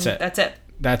 That's it.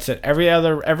 That's it. Every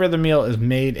other meal is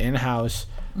made in-house.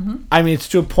 Mm-hmm. I mean, it's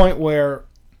to a point where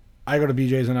I go to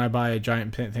BJ's and I buy a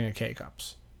giant thing of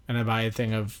K-Cups. And I buy a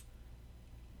thing of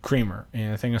creamer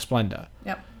and a thing of Splenda.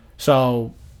 Yep.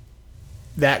 So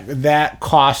that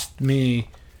cost me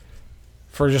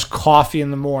for just coffee in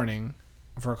the morning,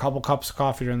 for a couple cups of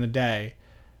coffee during the day.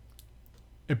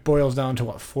 It boils down to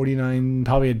what, 49,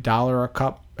 probably $1 a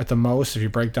cup at the most if you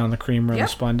break down the creamer and the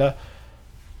Splenda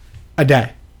a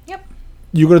day. Yep.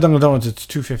 You go to Dunkin' Donuts, it's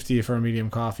 $2.50 for a medium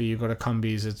coffee. You go to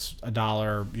Cumbies, it's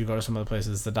 $1. You go to some other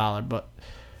places, it's $1. But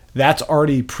that's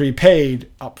already prepaid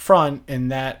up front,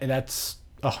 and that's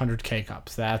 100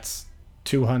 K-Cups. That's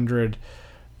 200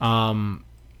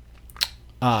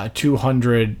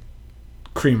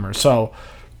 creamers. So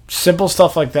simple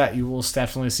stuff like that, you will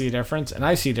definitely see a difference. And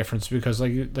I see a difference because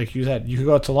like you said, you could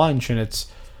go out to lunch and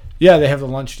they have the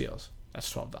lunch deals.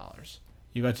 That's $12.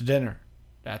 You go out to dinner,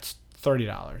 that's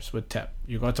 $30 with tip.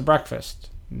 You go out to breakfast,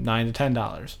 $9 to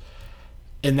 $10.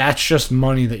 And that's just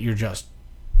money that you're just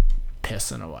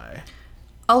pissing away.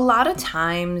 A lot of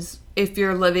times, if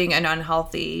you're living an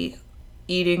unhealthy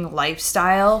eating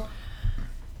lifestyle,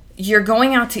 you're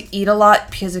going out to eat a lot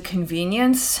because of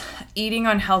convenience. Eating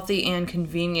unhealthy and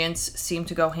convenience seem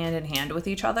to go hand in hand with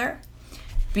each other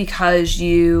because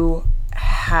you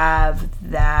have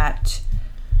that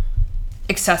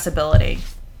accessibility.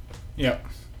 Yep.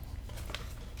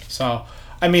 So,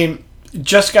 I mean,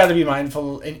 just got to be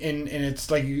mindful, and it's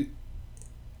like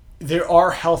there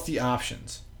are healthy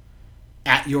options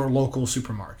at your local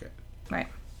supermarket, Right.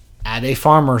 at a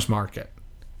farmer's market.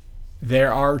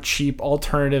 There are cheap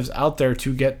alternatives out there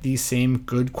to get the same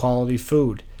good quality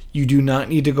food. You do not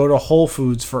need to go to Whole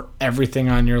Foods for everything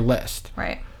on your list.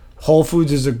 Right. Whole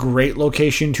Foods is a great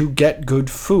location to get good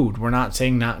food. We're not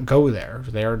saying not go there.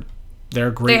 They're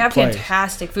a great They have place.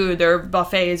 fantastic food. Their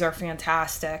buffets are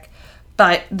fantastic,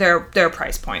 but their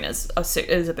price point is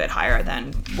a bit higher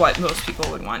than what most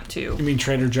people would want to. You mean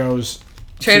Trader Joe's?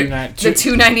 The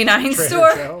 $2.99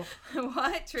 store. Joe?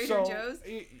 What? Trader Joe's?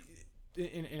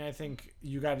 And I think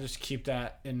you got to just keep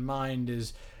that in mind.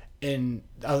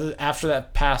 After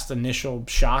that past initial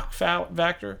shock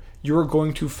factor, you are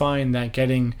going to find that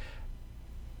getting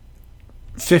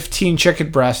 15 chicken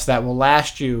breasts that will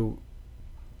last you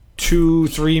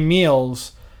 2-3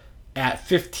 meals at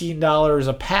 $15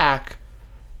 a pack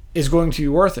is going to be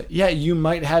worth it. Yeah, you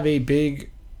might have a big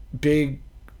That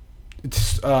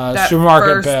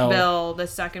supermarket first bill. the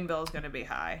second bill is going to be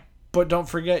high. But don't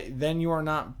forget, then you are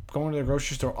not going to the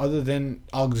grocery store other than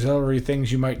auxiliary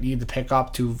things you might need to pick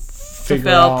up to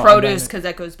figure out. Produce, because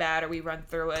that goes bad or we run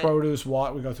through it. Produce,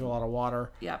 water. We go through a lot of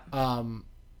water. Yep.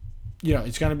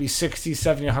 It's going to be $60,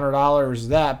 $70, $100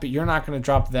 that, but you're not going to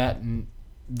drop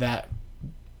that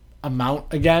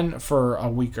amount again for a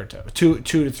week or two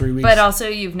to 3 weeks. But also,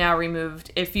 you've now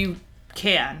removed, if you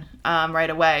can, right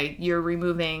away, you're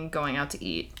removing going out to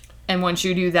eat. And once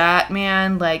you do that,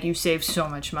 man, like, you save so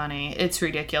much money. It's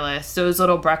ridiculous. Those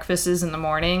little breakfasts in the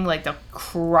morning, like, they'll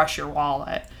crush your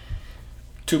wallet.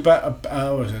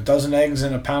 A dozen eggs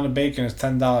and a pound of bacon is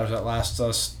 $10. That lasts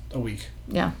us a week.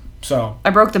 Yeah. So I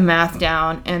broke the math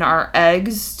down, and our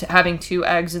eggs, having 2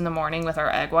 eggs in the morning with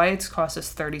our egg whites, cost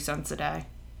us 30 cents a day.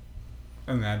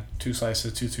 And then 3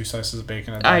 slices of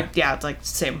bacon a day. It's like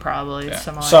same probably. Yeah.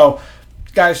 Similar. So,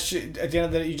 guys, at the end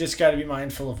of the day, you just got to be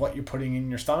mindful of what you're putting in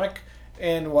your stomach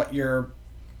and what you're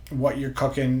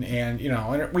cooking, and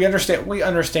and we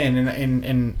understand,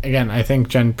 and again, I think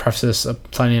Jen prefaced this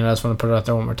plenty, and I just want to put it out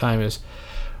there one more time, is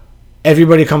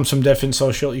everybody comes from different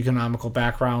social economical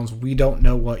backgrounds. We don't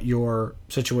know what your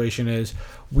situation is.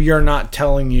 We are not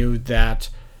telling you that,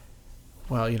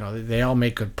 well, they all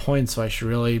make good points, so I should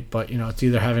really, but it's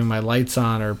either having my lights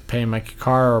on or paying my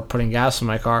car or putting gas in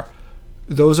my car.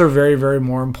 Those are very, very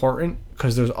more important,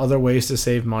 because there's other ways to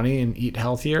save money and eat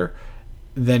healthier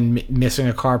than missing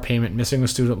a car payment, missing a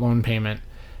student loan payment,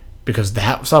 because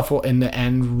that stuff will in the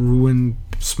end ruin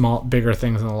bigger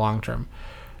things in the long term.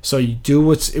 So you do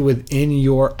what's within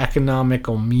your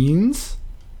economical means,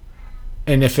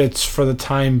 and if it's for the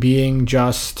time being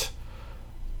just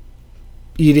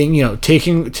eating,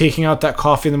 taking out that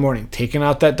coffee in the morning, taking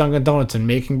out that Dunkin' Donuts and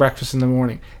making breakfast in the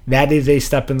morning, that is a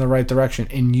step in the right direction,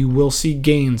 and you will see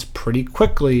gains pretty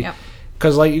quickly.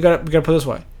 Because you gotta put it this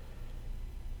way: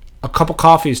 a cup of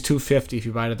coffee is $2.50 if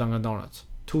you buy it at Dunkin' Donuts.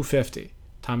 $2.50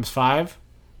 times 5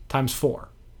 times 4.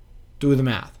 Do the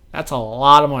math. That's a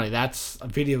lot of money. That's a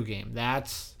video game.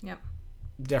 That's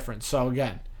different. So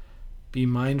again, be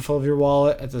mindful of your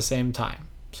wallet at the same time.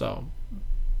 So.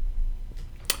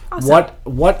 Awesome.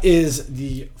 What is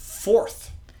the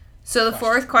fourth? So the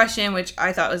fourth question, which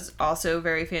I thought was also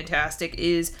very fantastic,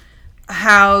 is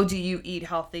how do you eat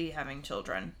healthy having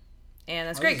children? And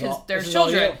that's great because they're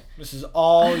children. This is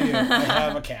all you. I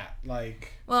have a cat.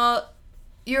 Well,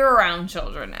 you're around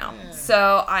children now. Yeah.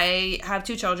 So I have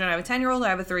 2 children. I have a 10-year-old. I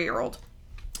have a 3-year-old.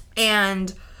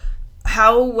 And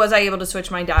how was I able to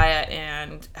switch my diet,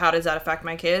 and how does that affect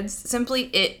my kids? Simply,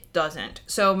 it doesn't.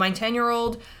 So my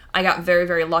 10-year-old, I got very,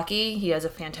 very lucky. He has a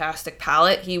fantastic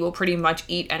palate. He will pretty much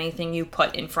eat anything you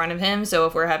put in front of him. So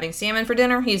if we're having salmon for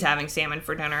dinner, he's having salmon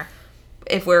for dinner.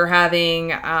 If we're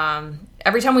having,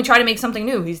 every time we try to make something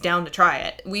new, he's down to try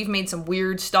it. We've made some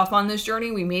weird stuff on this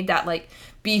journey. We made that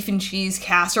beef and cheese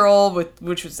casserole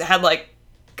which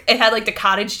had the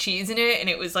cottage cheese in it, and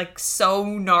it was so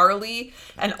gnarly,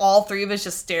 and all 3 of us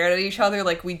just stared at each other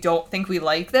like we don't think we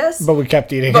like this. But we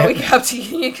kept eating it. But we kept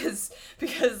eating it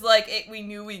because we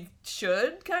knew we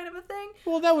should, kind of a thing.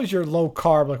 Well, that was your low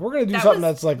carb. We're going to do something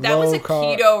that's low carb. That was a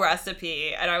keto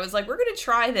recipe, and I was like, we're going to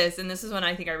try this, and this is when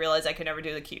I think I realized I could never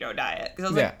do the keto diet,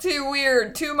 because I was too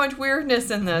weird, too much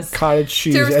weirdness in this. Cottage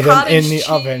cheese There's in the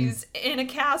oven. In a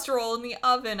casserole in the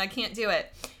oven. I can't do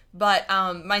it. But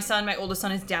my oldest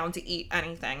son is down to eat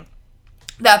anything.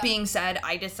 That being said,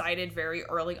 I decided very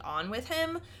early on with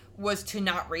him, was to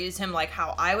not raise him like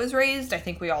how I was raised. I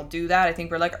think we all do that. I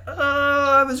think we're like, oh,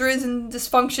 I was raised in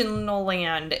dysfunctional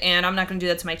land, and I'm not going to do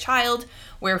that to my child.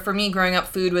 Where for me, growing up,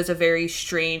 food was a very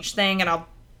strange thing, and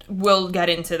we'll get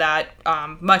into that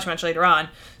much later on.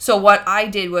 So what I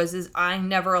did is I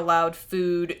never allowed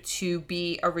food to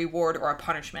be a reward or a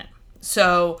punishment.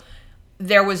 So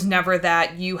there was never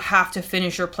that you have to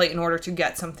finish your plate in order to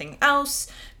get something else.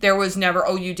 There was never,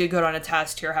 oh, you did good on a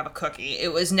test, here, have a cookie.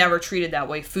 It was never treated that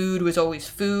way. Food was always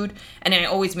food, and I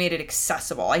always made it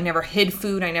accessible. I never hid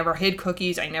food. I never hid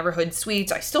cookies. I never hid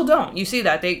sweets. I still don't. You see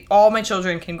that. All my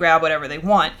children can grab whatever they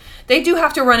want. They do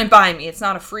have to run it by me. It's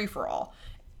not a free-for-all.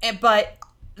 But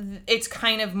it's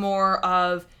kind of more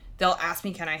of, they'll ask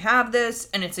me, can I have this?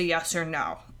 And it's a yes or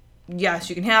no. Yes,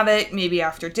 you can have it. Maybe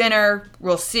after dinner.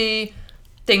 We'll see.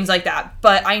 Things like that.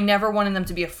 But I never wanted them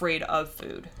to be afraid of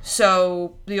food.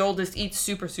 So the oldest eats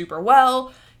super, super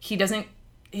well. He doesn't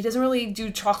really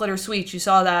do chocolate or sweets. You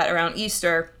saw that around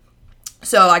Easter.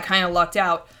 So I kind of lucked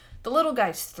out. The little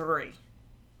guy's 3.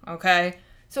 Okay?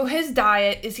 So his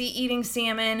diet, is he eating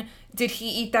salmon? Did he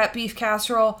eat that beef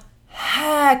casserole?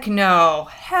 Heck no.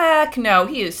 Heck no.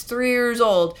 He is 3 years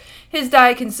old. His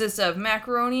diet consists of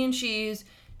macaroni and cheese,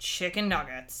 chicken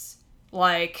nuggets,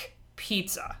 like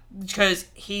pizza, because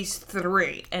he's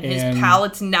 3 and his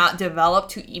palate's not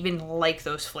developed to even like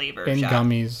those flavors. And yet.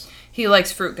 Gummies. He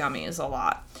likes fruit gummies a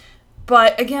lot.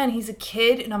 But again, he's a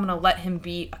kid, and I'm going to let him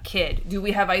be a kid. Do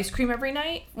we have ice cream every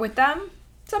night with them?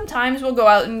 Sometimes we'll go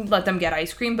out and let them get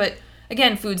ice cream, but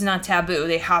again, food's not taboo.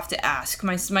 They have to ask.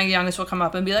 My youngest will come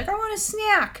up and be like, I want a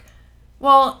snack.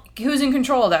 Well, who's in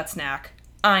control of that snack?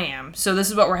 I am. So this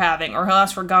is what we're having. Or he'll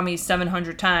ask for gummies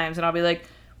 700 times, and I'll be like,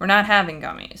 we're not having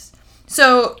gummies.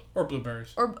 So, or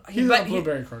blueberries. He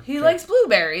likes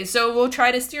blueberries, so we'll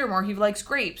try to steer more. He likes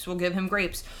grapes. We'll give him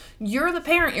grapes. You're the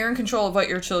parent. You're in control of what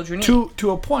your children eat.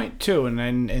 To a point, too.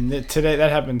 And today,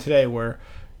 that happened today where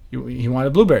he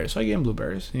wanted blueberries, so I gave him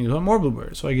blueberries. And he wanted more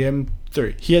blueberries, so I gave him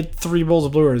 3. He had 3 bowls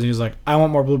of blueberries, and he was like, I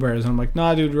want more blueberries. And I'm like,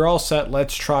 nah, dude, you're all set.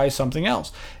 Let's try something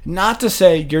else. Not to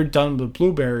say you're done with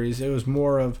blueberries. It was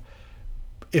more of,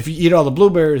 if you eat all the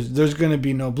blueberries, there's going to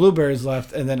be no blueberries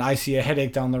left, and then I see a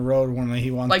headache down the road when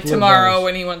he wants like blueberries. Tomorrow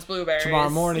when he wants blueberries. Tomorrow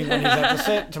morning when he's at the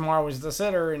sit. Tomorrow is the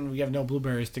sitter, and we have no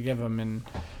blueberries to give him. And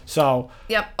so...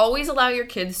 Yep, always allow your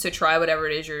kids to try whatever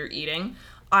it is you're eating.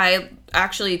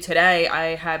 Today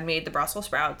I had made the Brussels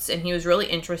sprouts, and he was really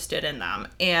interested in them.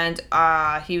 And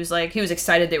he was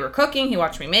excited they were cooking. He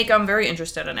watched me make them, very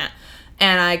interested in it.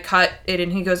 And I cut it,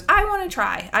 and he goes, I want to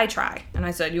try. I try. And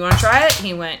I said, you want to try it?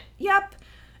 He went, yep.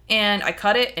 And I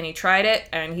cut it, and he tried it,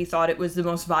 and he thought it was the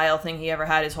most vile thing he ever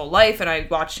had his whole life, and I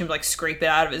watched him, scrape it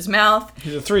out of his mouth.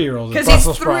 He's a 3-year-old. Because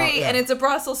he's 3, and it's a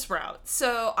Brussels sprout.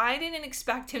 So I didn't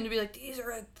expect him to be like, these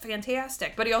are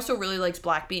fantastic. But he also really likes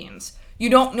black beans. You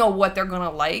don't know what they're going to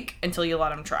like until you let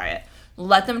them try it.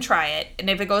 Let them try it. And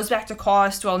if it goes back to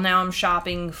cost, well, now I'm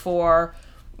shopping for,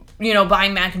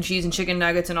 buying mac and cheese and chicken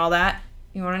nuggets and all that.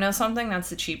 You want to know something? That's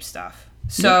the cheap stuff.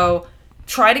 So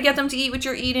try to get them to eat what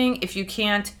you're eating. If you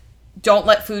can't, don't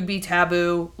let food be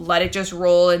taboo. Let it just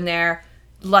roll in there.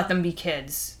 Let them be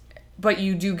kids. But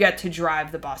you do get to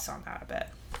drive the bus on that a bit.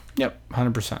 Yep,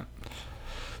 100%.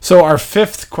 So our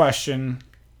 5th question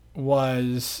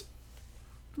was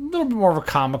a little bit more of a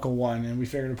comical one, and we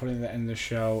figured to put it at the end of the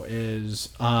show, is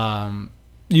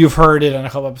you've heard it on a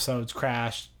couple episodes,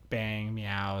 crash, bang,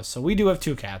 meow. So we do have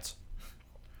 2 cats.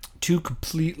 2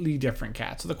 completely different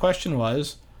cats. So the question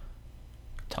was,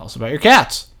 tell us about your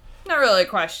cats. Not really a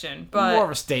question, but... More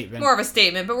of a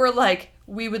statement. But we're like,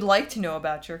 we would like to know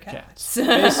about your cats.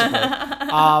 Basically.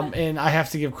 And I have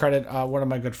to give credit. One of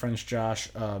my good friends, Josh,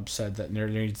 said that there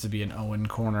needs to be an Owen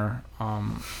corner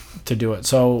to do it.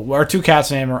 So our 2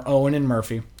 cats' names are Owen and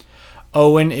Murphy.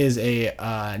 Owen is a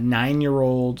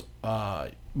 9-year-old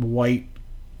white,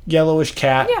 yellowish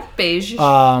cat. Yeah, beige.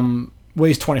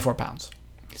 Weighs 24 pounds.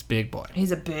 He's a big boy.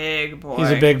 He's a big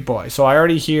boy. So I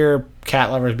already hear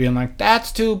cat lovers being like,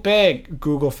 that's too big.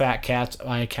 Google fat cats.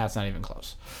 My cat's not even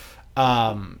close.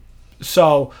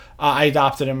 So I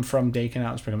adopted him from Dakin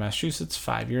out in Springfield, Massachusetts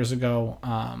 5 years ago.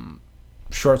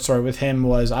 Short story with him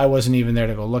was I wasn't even there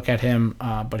to go look at him,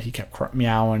 but he kept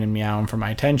meowing for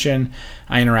my attention.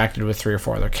 I interacted with 3 or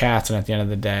 4 other cats, and at the end of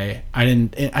the day, I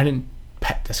didn't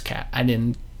pet this cat. I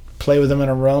didn't play with him in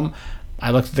a room. I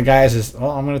looked at the guys as,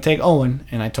 well, I'm going to take Owen.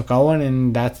 And I took Owen,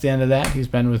 and that's the end of that. He's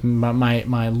been with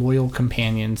my loyal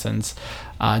companion since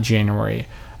January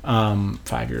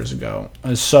 5 years ago.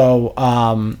 So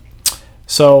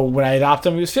when I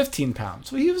adopted him, he was 15 pounds.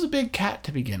 So he was a big cat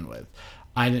to begin with.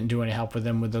 I didn't do any help with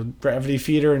him with the gravity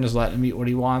feeder and just let him eat what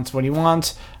he wants when he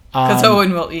wants. Because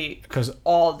Owen will eat Because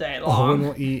all day long. Owen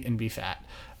will eat and be fat.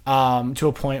 To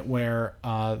a point where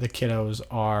the kiddos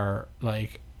are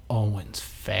like, Owen's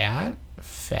fat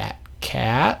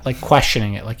cat, like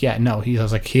questioning it. Like, yeah, no, he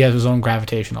has his own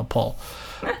gravitational pull.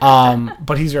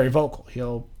 But he's very vocal.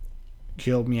 He'll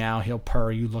meow, he'll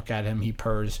purr. You look at him, he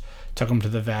purrs. Took him to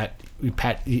the vet. Took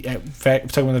him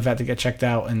to the vet to get checked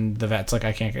out, and the vet's like,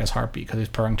 I can't get his heartbeat because he's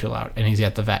purring too loud. And he's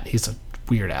at the vet. He's a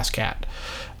weird ass cat.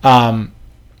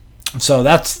 So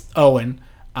that's Owen.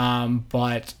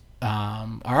 But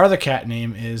our other cat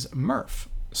name is Murph.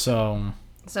 So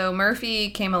Murphy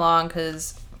came along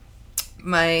because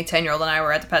my 10-year-old and I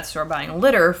were at the pet store buying a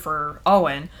litter for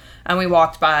Owen, and we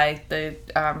walked by the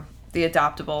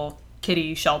adoptable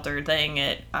kitty shelter thing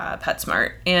at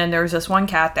PetSmart, and there was this one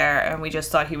cat there, and we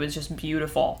just thought he was just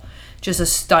beautiful, just a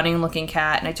stunning looking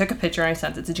cat. And I took a picture and I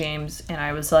sent it to James, and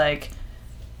I was like,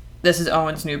 this is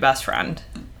Owen's new best friend.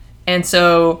 And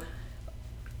so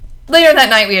later that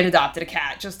night we had adopted a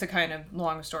cat. Just to kind of,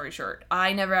 long story short,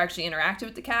 I never actually interacted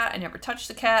with the cat. I never touched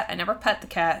the cat. I never pet the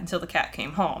cat until the cat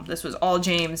came home. This was all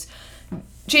James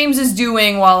is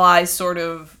doing while I sort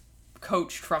of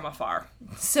coached from afar.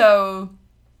 So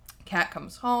cat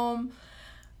comes home.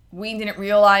 We didn't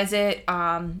realize it.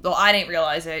 Well, I didn't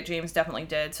realize it. James definitely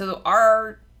did. So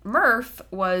our Murph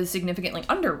was significantly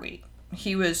underweight.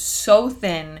 He was so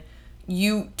thin.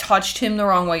 You touched him the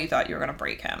wrong way, you thought you were going to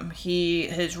break him.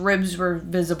 His ribs were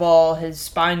visible. His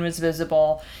spine was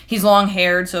visible. He's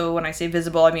long-haired, so when I say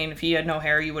visible, I mean if he had no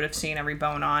hair, you would have seen every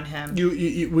bone on him.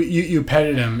 You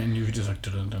petted him, and you could just like...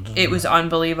 It was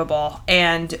unbelievable.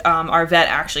 And our vet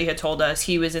actually had told us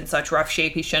he was in such rough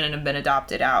shape he shouldn't have been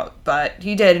adopted out. But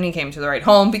he did, and he came to the right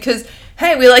home because,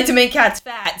 hey, we like to make cats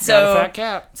fat. So, got a fat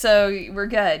cat. So we're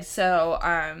good. So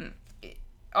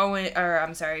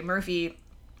Murphy...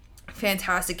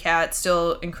 fantastic cat,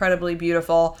 still incredibly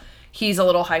beautiful. He's a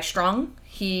little high strung.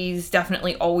 He's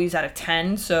definitely always at a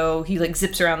 10, so he like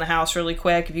zips around the house really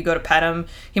quick. If you go to pet him,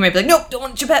 he might be like, nope, don't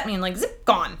want you to pet me, and like zip,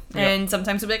 gone. Yep. And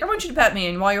sometimes he'll be like, I want you to pet me,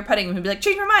 and while you're petting him, he'll be like,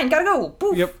 change my mind, gotta go,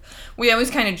 poof. Yep. We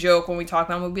always kind of joke when we talk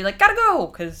about him, we'll be like, gotta go,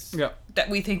 because that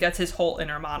we think that's his whole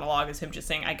inner monologue is him just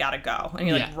saying, I gotta go, and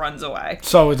he like runs away.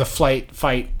 So the fight,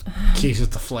 Keith is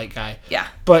the flight guy. Yeah.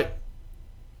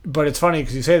 But it's funny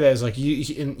because you say that, it's like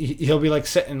he'll be like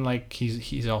sitting like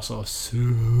he's also a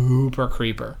super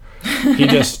creeper. He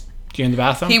just you're in the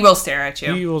bathroom. He will stare at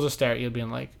you. He will just stare at you, being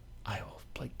like, "I will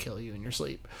like kill you in your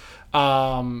sleep."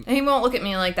 And he won't look at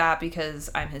me like that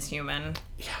because I'm his human.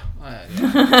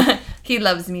 Yeah. He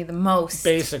loves me the most.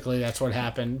 Basically, that's what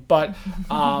happened. But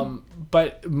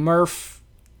Murph.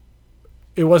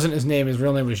 It wasn't his name. His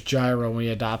real name was Gyro when we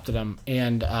adopted him.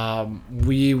 And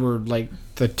we were like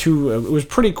the two... It was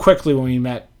pretty quickly when we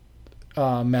met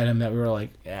him that we were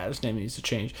like, yeah, this name needs to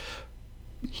change.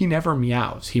 He never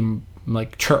meows. He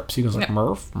like chirps. He goes like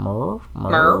Murph.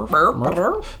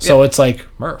 So it's like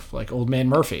Murph, like Old Man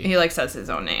Murphy. He like says his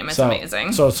own name. It's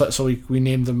amazing. So we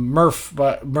named him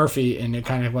Murphy, and it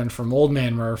kind of went from Old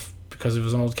Man Murph because it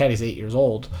was an old cat. He's 8 years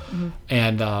old,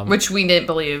 and which we didn't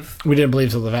believe. We didn't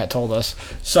believe till the vet told us.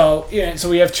 So so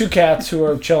we have two cats who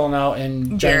are chilling out,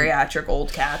 and geriatric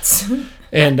old cats.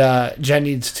 And Jen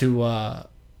needs to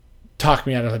talk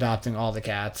me out of adopting all the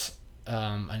cats.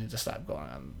 I need to stop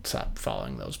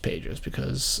following those pages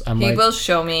because he will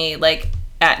show me like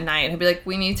at night. He'll be like,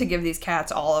 "We need to give these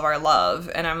cats all of our love,"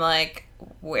 and I'm like,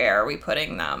 "Where are we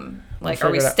putting them? Like,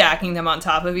 are we stacking them on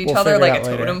top of each other like a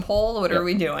totem pole? What are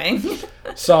we doing?"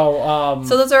 So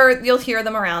those are, you'll hear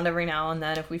them around every now and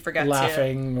then if we forget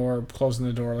laughing or closing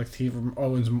the door, like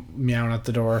Owen's meowing at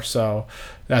the door. So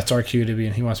that's our cue to be,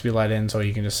 and he wants to be let in so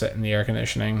he can just sit in the air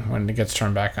conditioning when it gets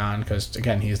turned back on because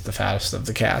again he's the fattest of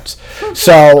the cats.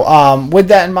 So with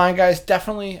that in mind, guys,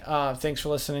 definitely thanks for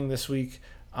listening this week.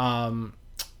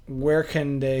 Where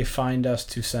can they find us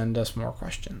to send us more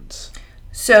questions?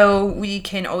 So we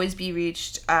can always be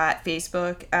reached at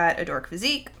Facebook at A Dork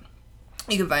Physique.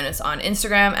 You can find us on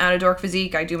Instagram at A Dork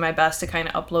Physique. I do my best to kind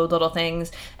of upload little things.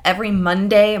 Every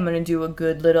Monday, I'm going to do a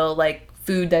good little like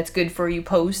food that's good for you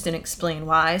post and explain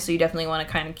why. So you definitely want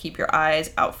to kind of keep your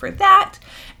eyes out for that.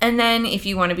 And then if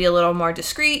you want to be a little more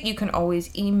discreet, you can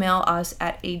always email us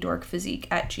at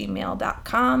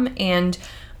adorkphysique@gmail.com. And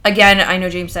again, I know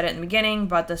James said it in the beginning,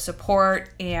 but the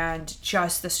support and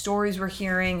just the stories we're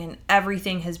hearing and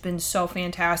everything has been so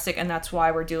fantastic, and that's why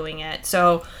we're doing it.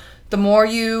 So the more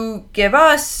you give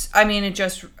us, I mean, it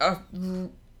just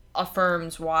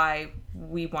affirms why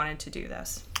we wanted to do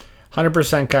this.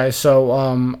 100%, guys.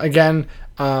 So again,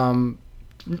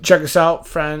 check us out,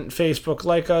 Facebook,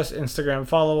 like us, Instagram,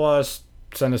 follow us,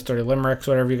 send us dirty limericks,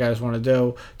 whatever you guys want to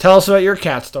do. Tell us about your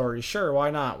cat stories. Sure,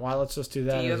 why not? Why, let's just do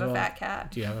that. Do you as have a well. fat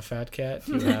cat? Do you have a fat cat?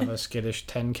 Do you have a skittish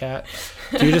 10 cat?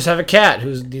 Do you just have a cat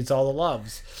who needs all the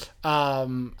loves?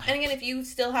 And again, if you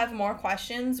still have more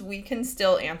questions, we can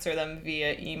still answer them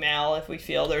via email if we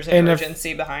feel there's an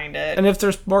urgency behind it. And if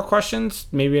there's more questions,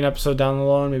 maybe an episode down the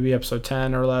line, maybe episode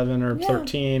 10 or 11 or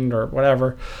 13 or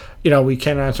whatever, we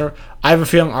can answer. I have a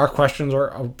feeling our questions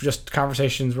or just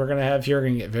conversations we're going to have here are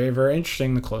going to get very, very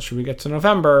interesting the closer we get to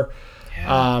November.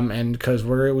 Yeah. And because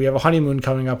we have a honeymoon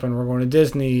coming up and we're going to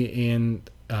Disney and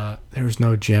there's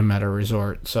no gym at a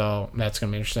resort, so that's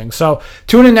going to be interesting. So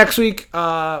tune in next week.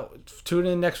 Tune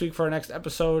in next week for our next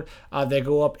episode. They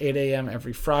go up 8 a.m.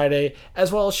 every Friday,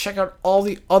 as well as check out all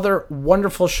the other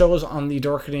wonderful shows on the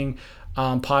Dorkening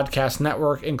podcast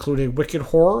network, including Wicked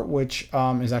Horror, which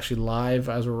is actually live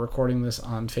as we're recording this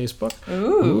on Facebook.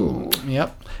 Ooh.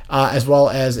 Yep. As well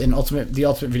as the Ultimate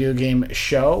Video Game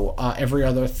Show every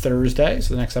other Thursday.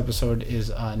 So the next episode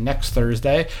is next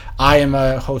Thursday. I am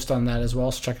a host on that as well,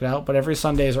 so check it out. But every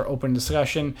Sunday is our open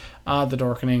discussion. The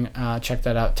Dorkening, check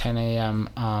that out, 10 a.m.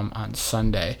 On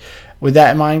Sunday. With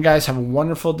that in mind, guys, have a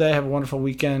wonderful day, have a wonderful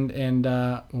weekend, and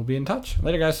we'll be in touch.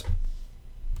 Later, guys.